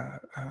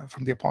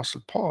 from the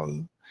Apostle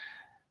Paul,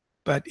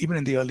 but even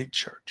in the early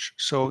church.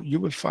 So you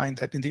will find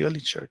that in the early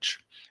church,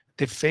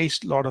 they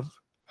faced a lot of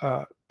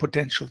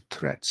potential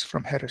threats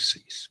from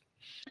heresies.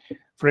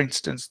 For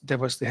instance, there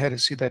was the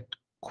heresy that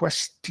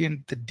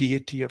questioned the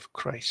deity of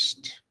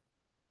Christ.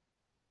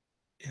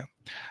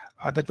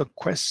 That were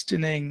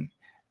questioning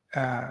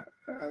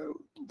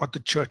what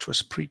the church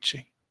was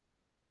preaching.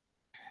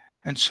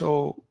 And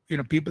so,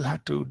 people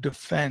had to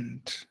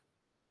defend,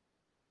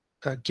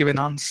 give an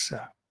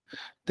answer.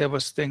 There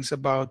was things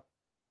about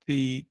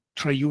the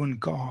triune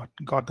God,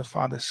 God the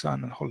Father,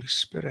 Son, and Holy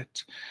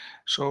Spirit.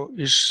 So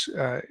is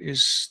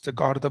the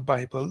God of the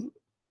Bible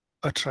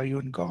a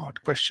triune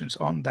God? Questions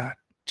on that,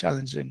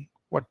 challenging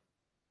what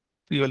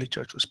the early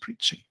church was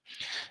preaching.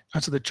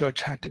 And so the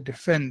church had to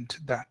defend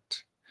that.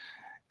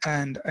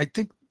 And I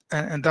think,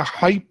 and the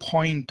high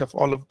point of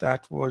all of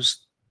that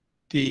was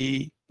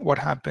what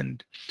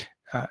happened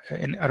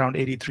in around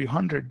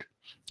 8300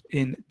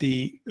 in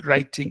the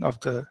writing of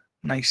the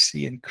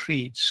Nicene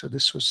Creed. So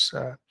this was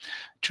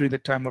during the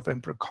time of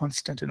Emperor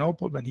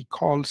Constantinople, when he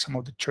called some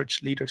of the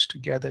church leaders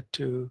together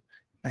to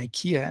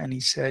Nicaea, and he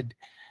said,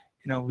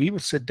 we will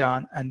sit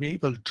down and we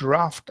will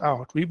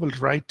we will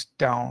write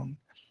down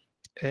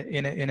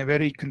in a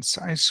very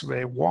concise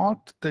way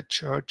what the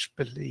church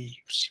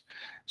believes,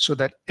 so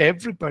that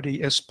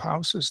everybody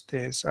espouses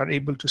this, are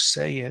able to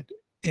say it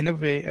in a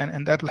way,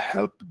 and that'll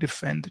help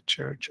defend the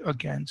church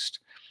against,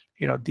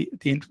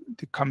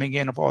 the coming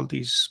in of all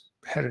these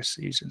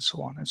heresies and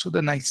so on. And so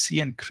the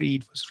Nicene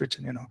Creed was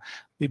written,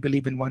 we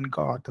believe in one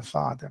God, the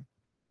Father,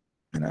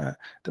 and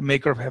the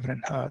maker of heaven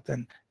and earth.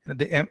 And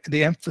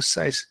they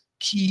emphasize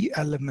key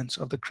elements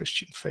of the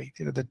Christian faith,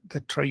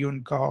 the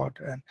triune God,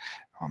 and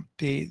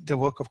the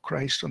work of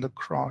Christ on the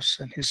cross,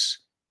 and his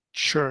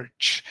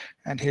church,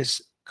 and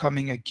his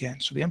coming again.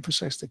 So they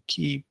emphasize the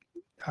key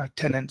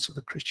tenets of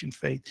the Christian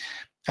faith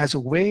as a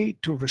way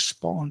to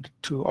respond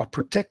to or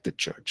protect the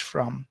church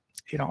from,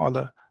 all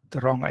the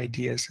wrong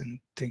ideas and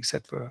things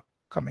that were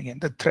coming in,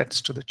 the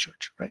threats to the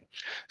church, right?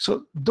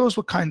 So those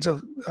were kinds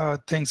of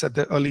things that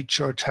the early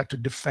church had to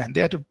defend.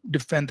 They had to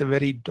defend the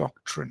very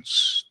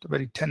doctrines, the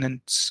very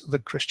tenets of the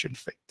Christian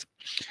faith.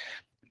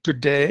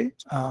 Today,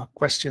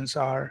 questions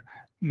are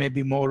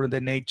maybe more in the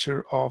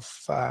nature of,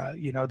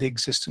 the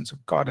existence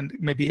of God, and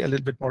maybe a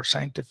little bit more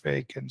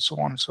scientific and so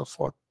on and so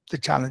forth. The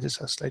challenges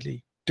are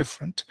slightly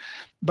different,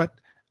 but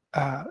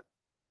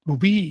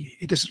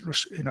it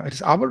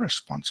is our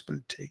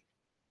responsibility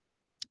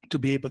to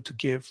be able to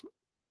give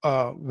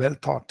a well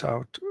thought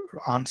out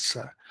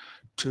answer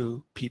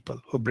to people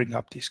who bring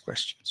up these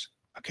questions.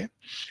 Okay,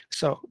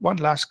 so one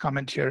last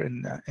comment here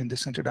in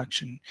this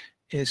introduction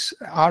is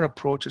our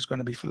approach is going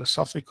to be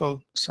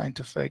philosophical,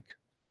 scientific,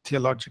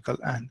 theological,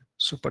 and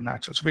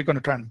supernatural. So we're going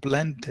to try and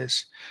blend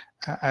this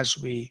as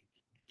we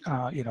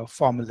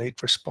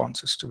formulate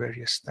responses to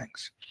various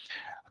things.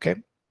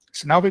 Okay,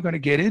 so now we're going to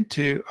get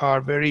into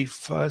our very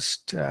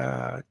first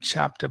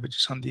chapter, which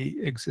is on the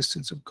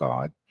existence of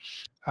God.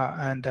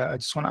 And I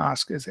just want to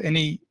ask, is there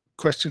any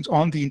questions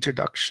on the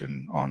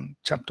introduction on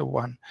chapter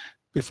 1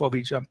 before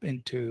we jump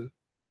into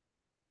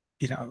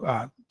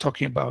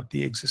talking about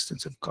the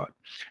existence of God.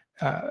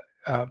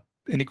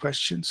 Any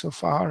questions so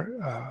far?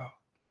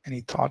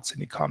 Any thoughts,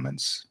 any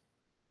comments?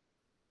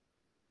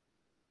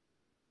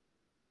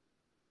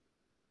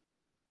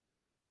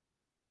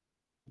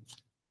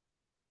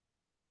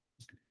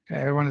 Okay,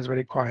 everyone is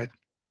very quiet.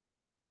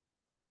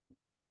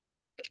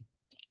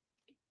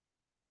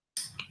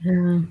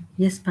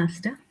 Yes,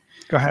 Pastor.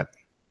 Go ahead.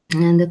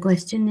 And the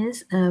question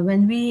is,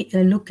 when we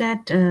look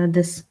at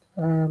this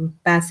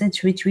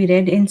passage which we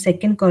read in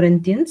 2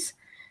 Corinthians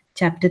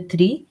chapter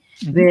 3,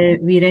 where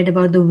we read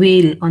about the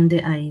veil on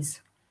the eyes.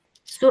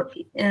 So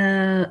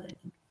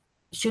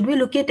should we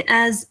look at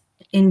as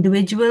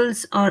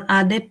individuals, or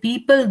are there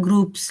people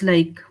groups?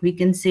 Like we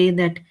can say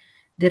that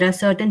there are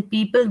certain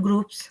people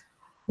groups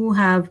who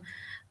have,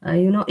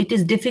 it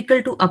is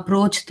difficult to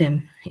approach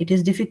them. It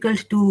is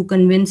difficult to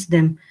convince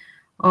them.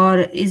 Or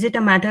is it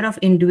a matter of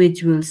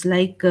individuals?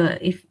 Like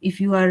if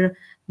you are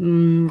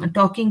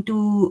talking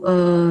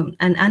to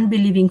an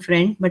unbelieving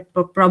friend,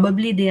 but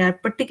probably they are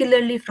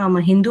particularly from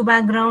a Hindu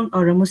background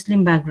or a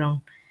Muslim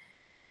background.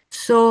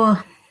 So,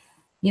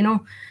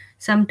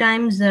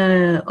 sometimes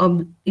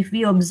if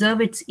we observe,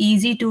 it's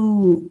easy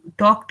to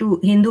talk to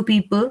Hindu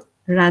people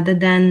rather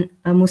than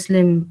a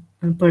Muslim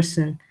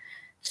person.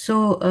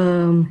 So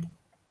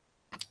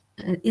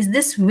is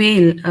this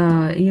veil,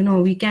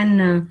 we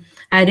can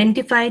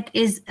identify it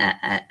is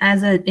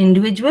as an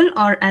individual,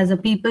 or as a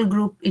people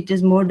group, it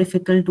is more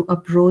difficult to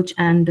approach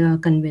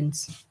and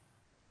convince?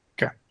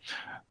 Okay.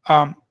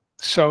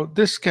 So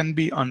this can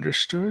be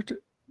understood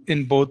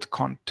in both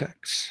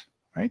contexts,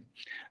 right?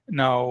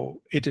 Now,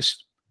 it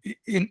is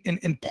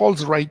in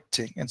Paul's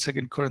writing in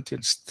 2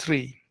 Corinthians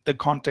 3, the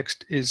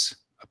context is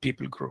a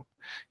people group.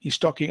 He's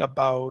talking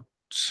about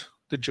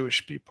the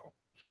Jewish people.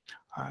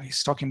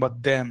 He's talking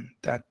about them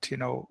that,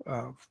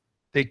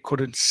 they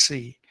couldn't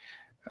see.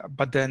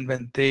 But then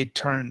when they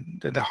turn,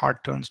 then the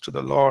heart turns to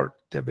the Lord,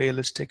 the veil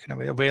is taken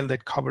away. A veil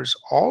that covers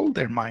all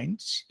their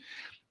minds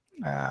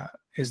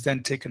is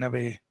then taken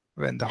away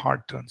when the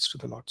heart turns to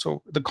the Lord.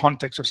 So the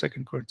context of 2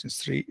 Corinthians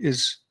 3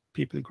 is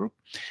people group,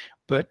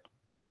 but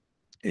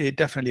it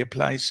definitely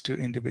applies to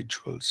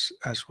individuals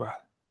as well,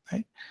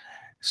 right?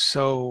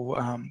 So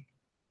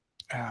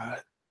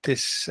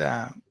this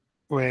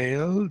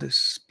veil,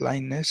 this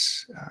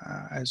blindness,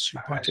 as you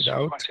pointed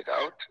out.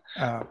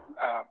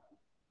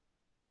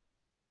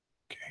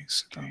 Okay,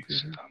 sit down,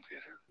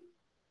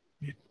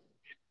 Peter.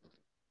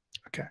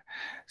 Okay,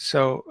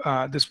 so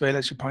this veil,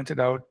 as you pointed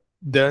out,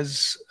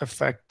 does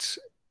affect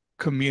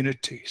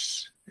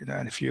communities.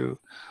 And if you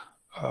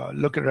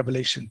look at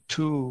Revelation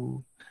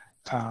 2,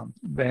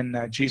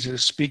 when Jesus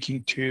is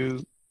speaking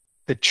to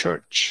the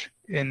church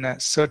in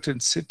certain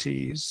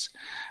cities,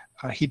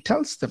 he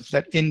tells them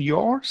that in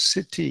your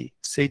city,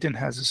 Satan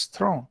has his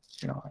throne.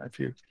 If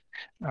you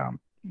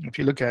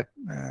look at,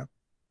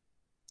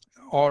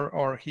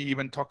 or he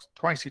even talks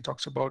twice. He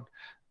talks about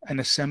an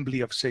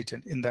assembly of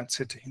Satan in that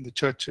city, in the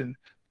church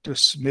to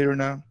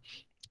Smyrna,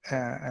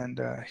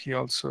 and he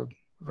also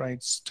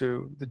writes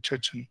to the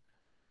church in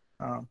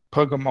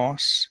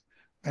Pergamos,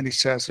 and he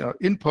says,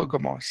 in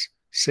Pergamos,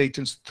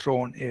 Satan's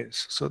throne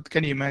is. So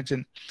can you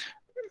imagine?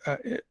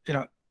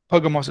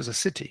 Pergamos is a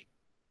city,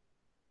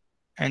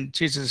 and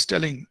Jesus is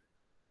telling,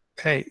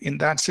 hey, in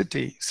that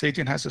city,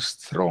 Satan has his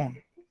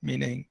throne,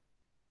 meaning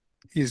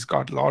he's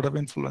got a lot of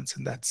influence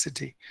in that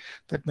city.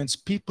 That means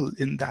people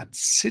in that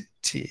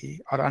city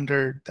are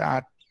under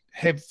that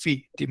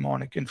heavy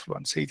demonic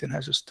influence. Satan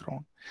has his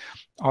throne.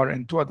 Or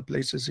in two other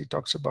places, he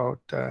talks about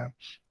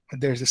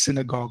there's a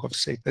synagogue of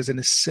Satan. There's an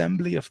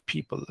assembly of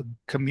people, a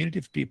community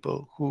of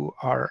people who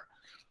are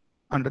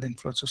under the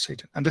influence of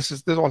Satan. And this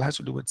all has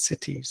to do with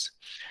cities.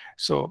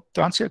 So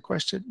to answer your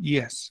question,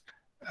 yes,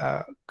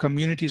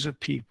 communities of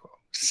people,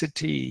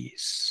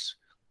 cities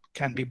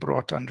can be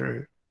brought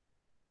under,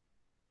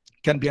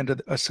 can be under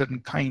a certain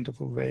kind of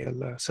a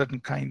veil, a certain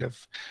kind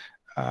of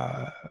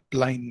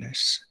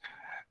blindness.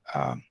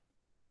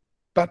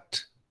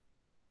 But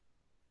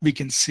we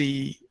can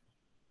see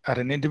at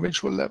an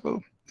individual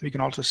level, we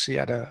can also see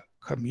at a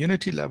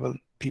community level,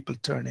 people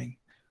turning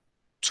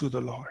to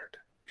the Lord.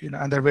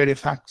 And there are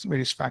various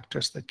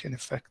factors that can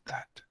affect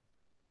that.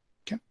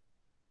 Okay.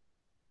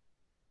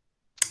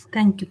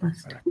 Thank you,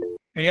 Pastor. Right.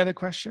 Any other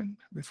question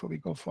before we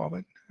go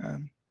forward?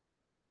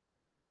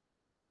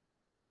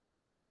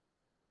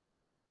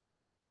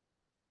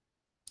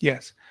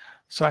 Yes.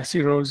 So I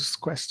see Rose's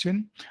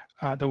question.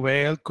 The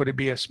veil, could it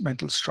be a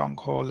mental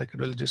stronghold, like a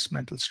religious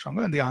mental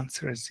stronghold? And the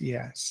answer is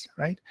yes,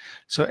 right?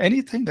 So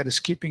anything that is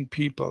keeping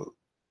people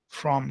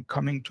from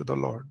coming to the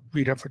Lord,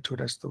 we refer to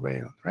it as the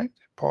veil, right?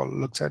 Paul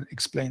looks at it,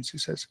 explains, he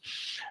says,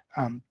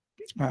 2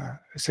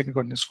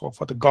 Corinthians 4,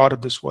 for the God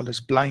of this world has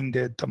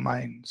blinded the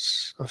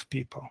minds of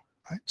people,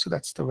 right? So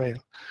that's the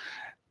veil.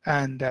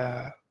 And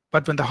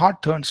but when the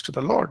heart turns to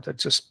the Lord, that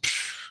just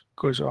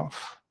goes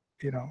off,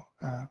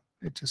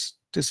 it just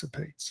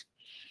dissipates.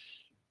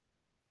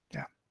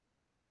 Yeah.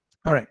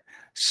 All right.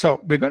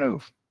 So we're going to,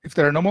 if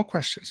there are no more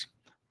questions,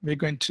 we're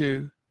going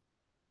to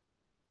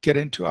get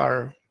into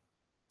our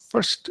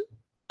first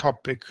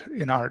topic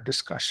in our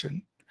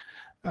discussion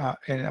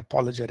in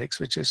apologetics,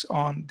 which is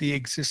on the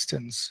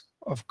existence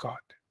of God.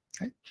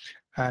 Okay?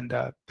 And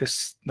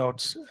this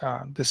notes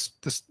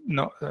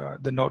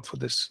the note for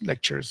this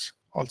lecture is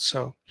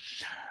also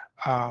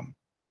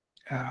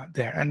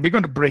there. And we're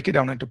going to break it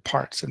down into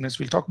parts. And as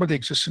we'll talk about the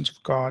existence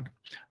of God,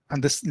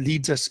 and this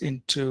leads us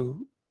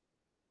into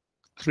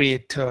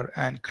creator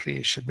and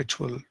creation, which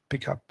we'll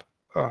pick up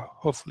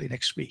hopefully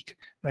next week,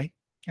 right?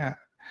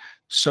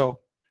 So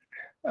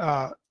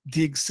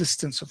the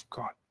existence of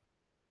God.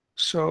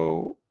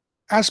 So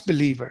as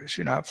believers,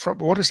 from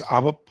what is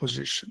our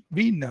position?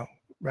 We know,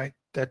 right,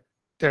 that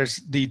there's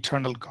the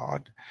eternal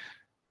God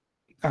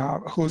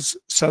who's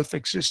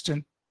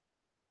self-existent,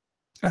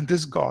 and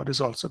this God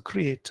is also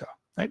creator,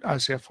 right?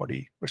 Isaiah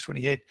 40 verse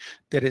 28,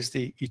 there is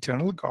the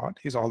eternal God.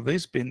 He's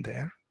always been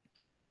there,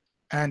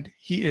 and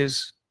he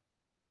is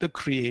the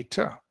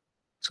creator.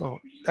 So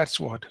that's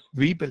what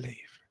we believe.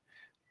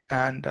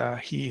 And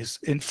he is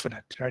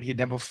infinite, right? He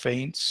never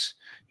faints.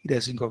 He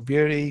doesn't go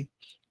weary.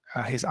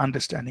 His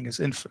understanding is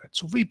infinite.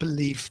 So we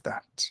believe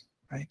that,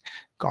 right?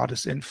 God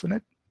is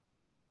infinite.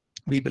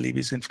 We believe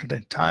he's infinite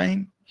in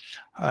time.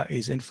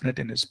 He's infinite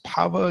in his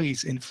power.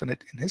 He's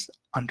infinite in his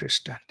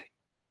understanding,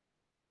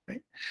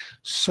 right?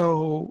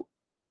 So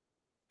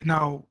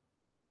now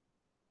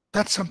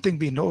that's something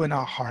we know in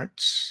our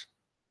hearts.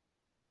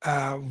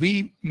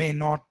 We may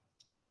not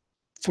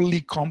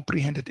fully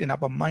comprehend it in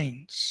our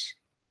minds,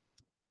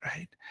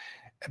 right?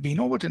 We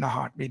know it in our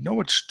heart. We know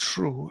it's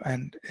true,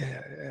 and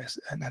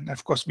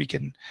of course we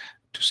can,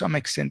 to some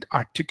extent,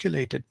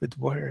 articulate it with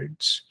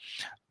words.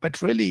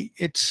 But really,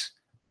 it's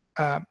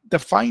the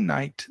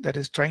finite that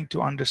is trying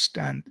to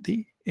understand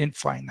the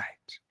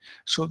infinite.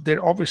 So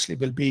there obviously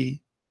will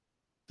be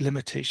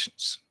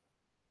limitations.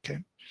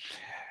 Okay,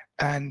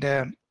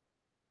 and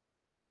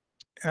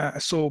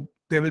so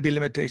there will be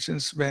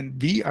limitations when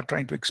we are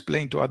trying to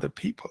explain to other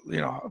people.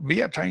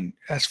 We are trying,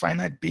 as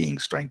finite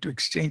beings, trying to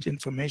exchange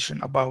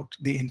information about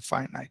the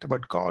infinite,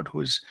 about God, who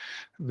is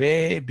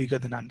way bigger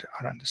than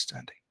our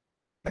understanding,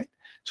 right?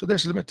 So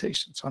there's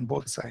limitations on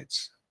both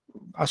sides,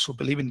 us who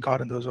believe in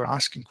God and those who are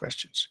asking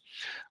questions.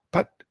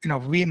 But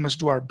we must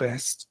do our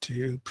best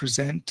to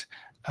present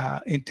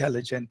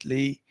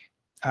intelligently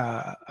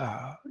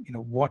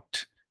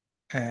what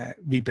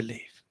we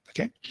believe.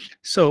 Okay,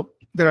 so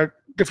there are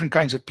different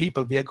kinds of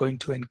people we are going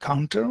to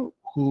encounter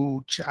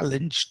who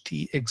challenge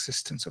the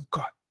existence of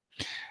God.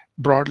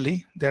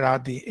 Broadly, there are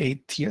the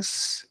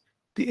atheists.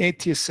 The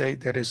atheists say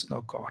there is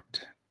no God,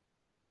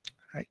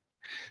 right?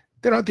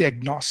 There are the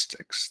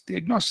agnostics. The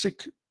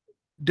agnostic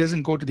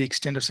doesn't go to the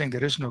extent of saying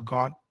there is no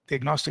God. The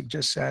agnostic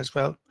just says,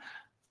 well,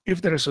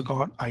 if there is a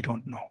God, I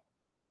don't know,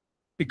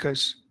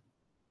 because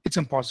it's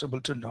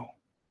impossible to know,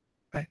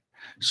 right?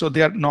 So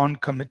they are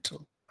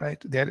non-committal, right?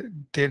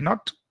 They're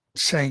not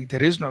saying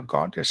there is no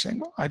God. They're saying,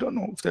 well, I don't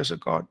know if there's a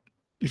God.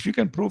 If you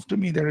can prove to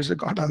me there is a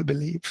God, I'll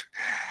believe.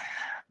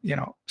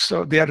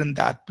 So they are in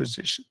that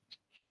position.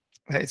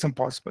 It's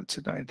impossible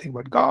to know anything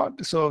about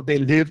God. So they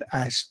live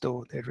as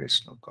though there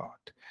is no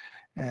God,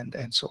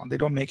 and so on. They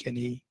don't make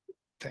anything.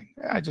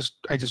 I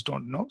just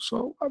don't know.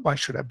 So why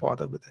should I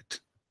bother with it?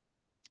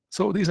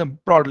 So these are,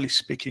 broadly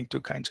speaking, two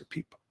kinds of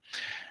people.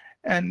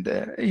 And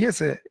here's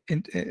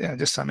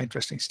just some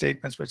interesting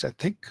statements, which I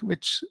think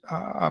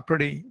are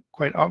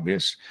quite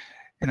obvious.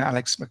 And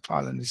Alex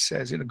McFarland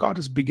says, God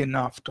is big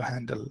enough to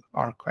handle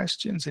our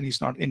questions, and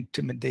he's not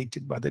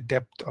intimidated by the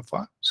depth of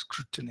our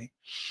scrutiny.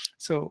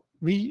 So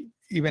we,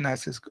 even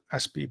as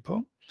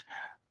people,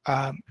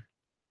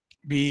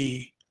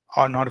 we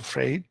are not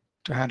afraid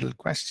to handle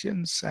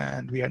questions,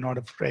 and we are not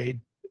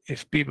afraid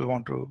if people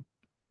want to,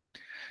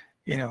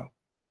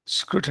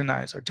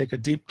 scrutinize or take a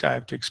deep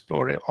dive to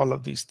explore all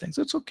of these things.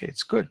 It's okay.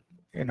 It's good.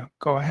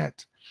 Go ahead.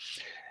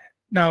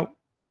 Now,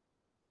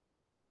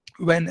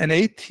 when an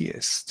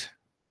atheist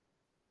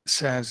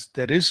says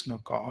there is no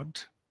God,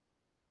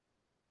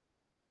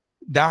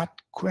 that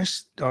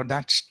question or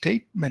that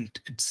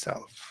statement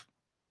itself,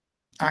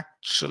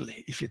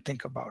 actually, if you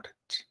think about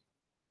it,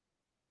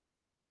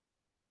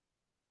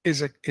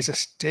 is a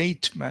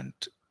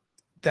statement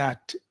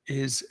that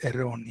is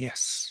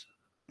erroneous.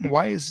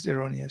 Why is it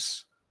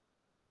erroneous?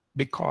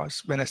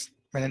 Because when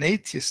an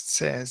atheist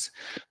says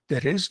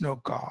there is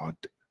no God,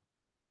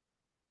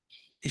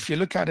 if you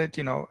look at it,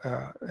 in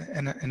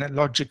a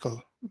logical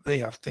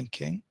way of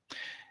thinking,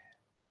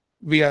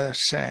 we are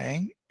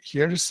saying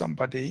here's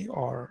somebody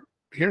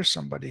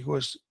who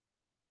has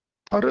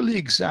thoroughly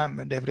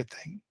examined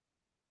everything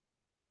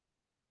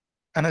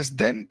and has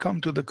then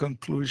come to the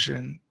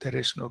conclusion there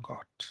is no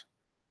God.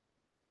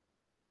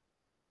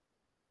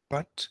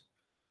 But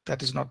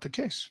that is not the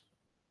case,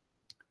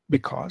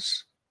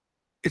 because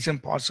it's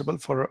impossible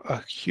for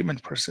a human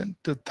person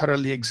to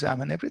thoroughly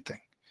examine everything.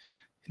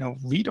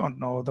 We don't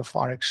know the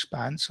far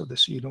expanse of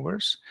this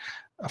universe.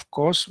 Of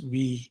course,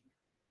 we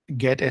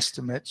get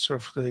estimates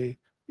of the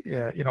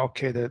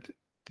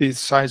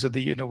size of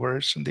the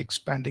universe and the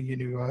expanding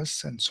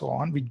universe and so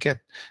on. We get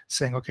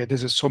saying, okay,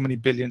 this is so many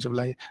billions of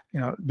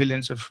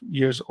billions of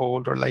years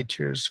old, or light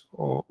years,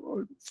 or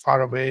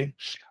far away,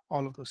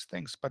 all of those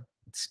things. But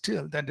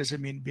still, that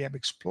doesn't mean we have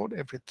explored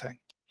everything.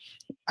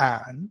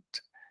 And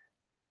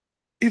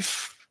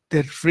if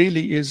there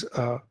really is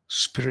a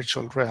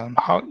spiritual realm,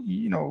 how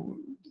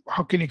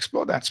can you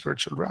explore that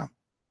spiritual realm?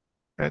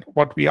 Right?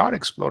 What we are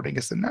exploring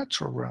is the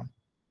natural realm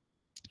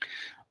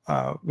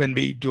when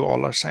we do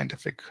all our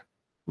scientific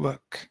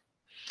work.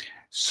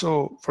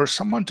 So for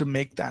someone to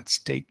make that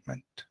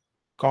statement,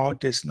 God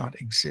does not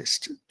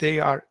exist, they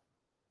are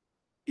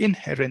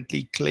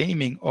inherently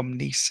claiming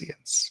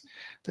omniscience.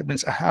 That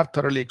means I have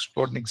thoroughly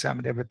explored and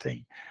examined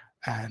everything,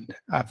 and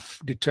I've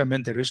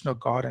determined there is no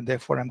God, and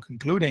therefore I'm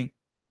concluding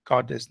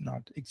God does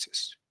not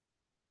exist.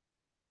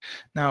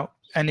 Now,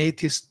 an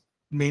atheist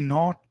may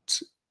not,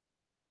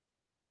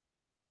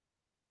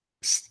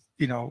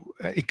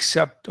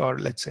 accept, or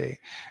let's say,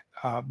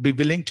 be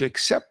willing to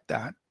accept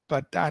that,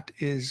 but that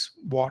is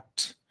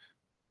what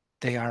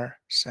they are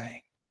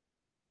saying.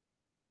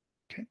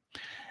 Okay.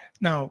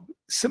 Now,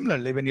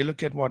 similarly, when you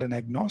look at what an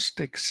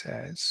agnostic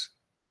says,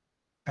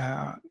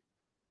 the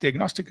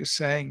agnostic is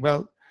saying,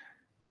 well,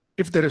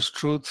 if there is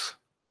truth,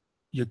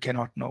 you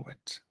cannot know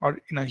it. Or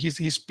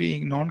he's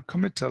being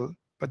non-committal,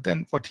 but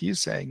then what he's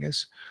saying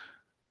is,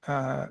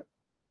 you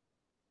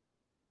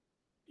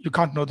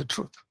can't know the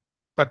truth.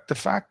 But the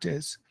fact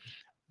is,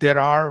 there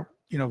are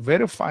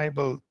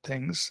verifiable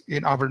things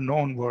in our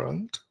known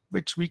world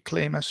which we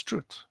claim as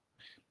truth.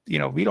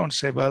 We don't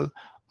say, well,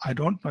 I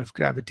don't know if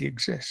gravity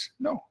exists.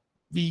 No,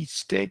 we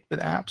state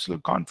with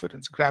absolute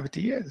confidence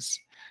gravity is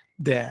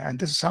there, and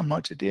this is how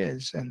much it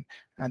is, and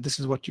this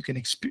is what you can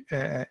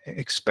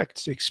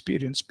expect to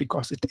experience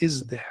because it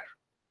is there,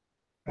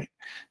 right?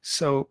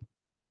 So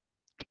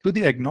to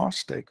the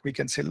agnostic, we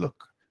can say,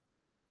 look,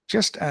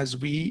 just as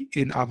we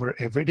in our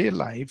everyday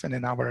life and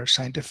in our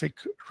scientific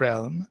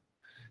realm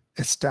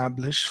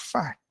establish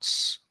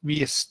facts,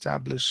 we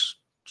establish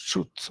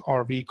truth,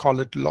 or we call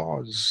it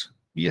laws.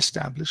 We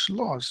establish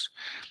laws.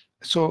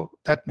 So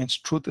that means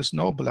truth is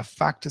knowable, a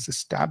fact is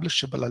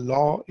establishable, a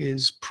law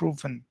is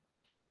proven.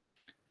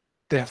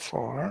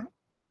 Therefore,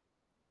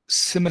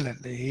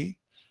 similarly,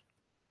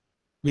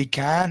 we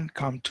can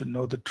come to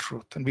know the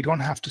truth, and we don't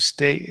have to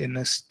stay in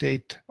a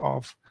state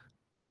of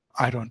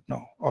I don't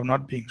know or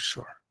not being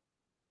sure.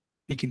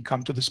 We can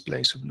come to this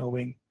place of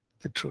knowing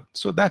the truth.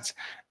 So that's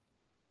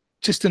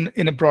just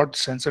in a broad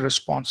sense a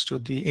response to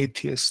the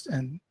atheist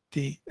and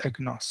the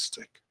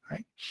agnostic,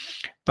 right?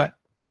 But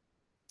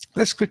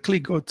let's quickly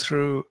go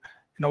through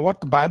what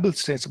the Bible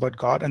says about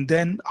God, and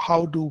then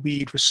how do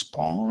we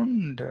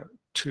respond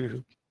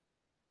to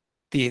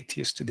the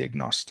atheist, to the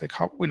agnostic?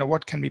 How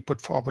what can we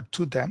put forward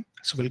to them?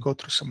 So we'll go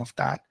through some of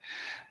that.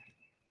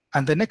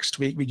 And the next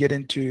week we get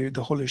into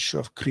the whole issue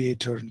of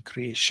creator and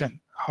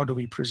creation. How do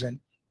we present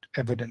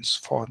evidence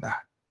for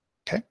that?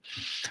 Okay,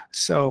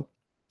 so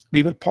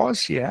we will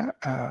pause here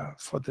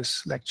for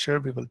this lecture.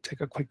 We will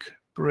take a quick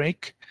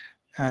break,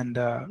 and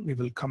we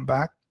will come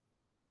back.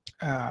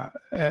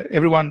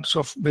 Everyone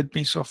with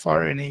me so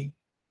far? Any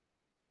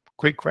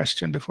quick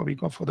question before we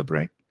go for the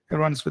break?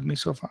 Everyone's with me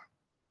so far?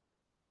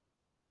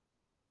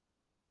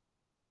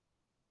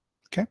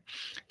 Okay,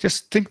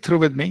 just think through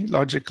with me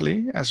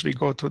logically as we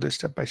go through this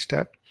step by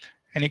step.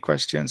 Any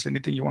questions,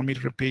 anything you want me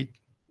to repeat,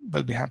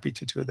 we'll be happy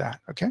to do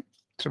that. Okay,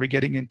 so we're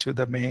getting into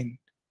the main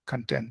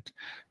content,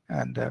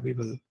 and we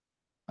will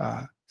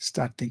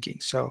start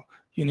thinking. So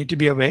you need to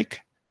be awake.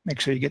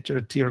 Make sure you get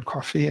your tea or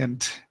coffee,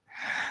 and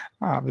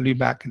we'll be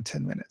back in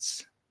 10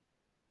 minutes.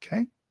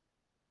 Okay.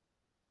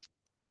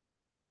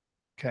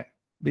 Okay,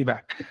 be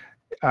back.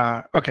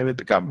 Okay,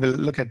 we'll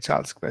look at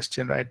Charles'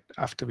 question right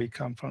after we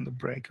come from the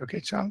break.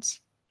 Okay,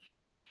 Charles?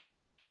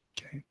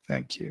 Okay,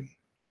 thank you.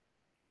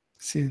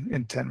 See you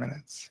in 10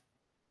 minutes.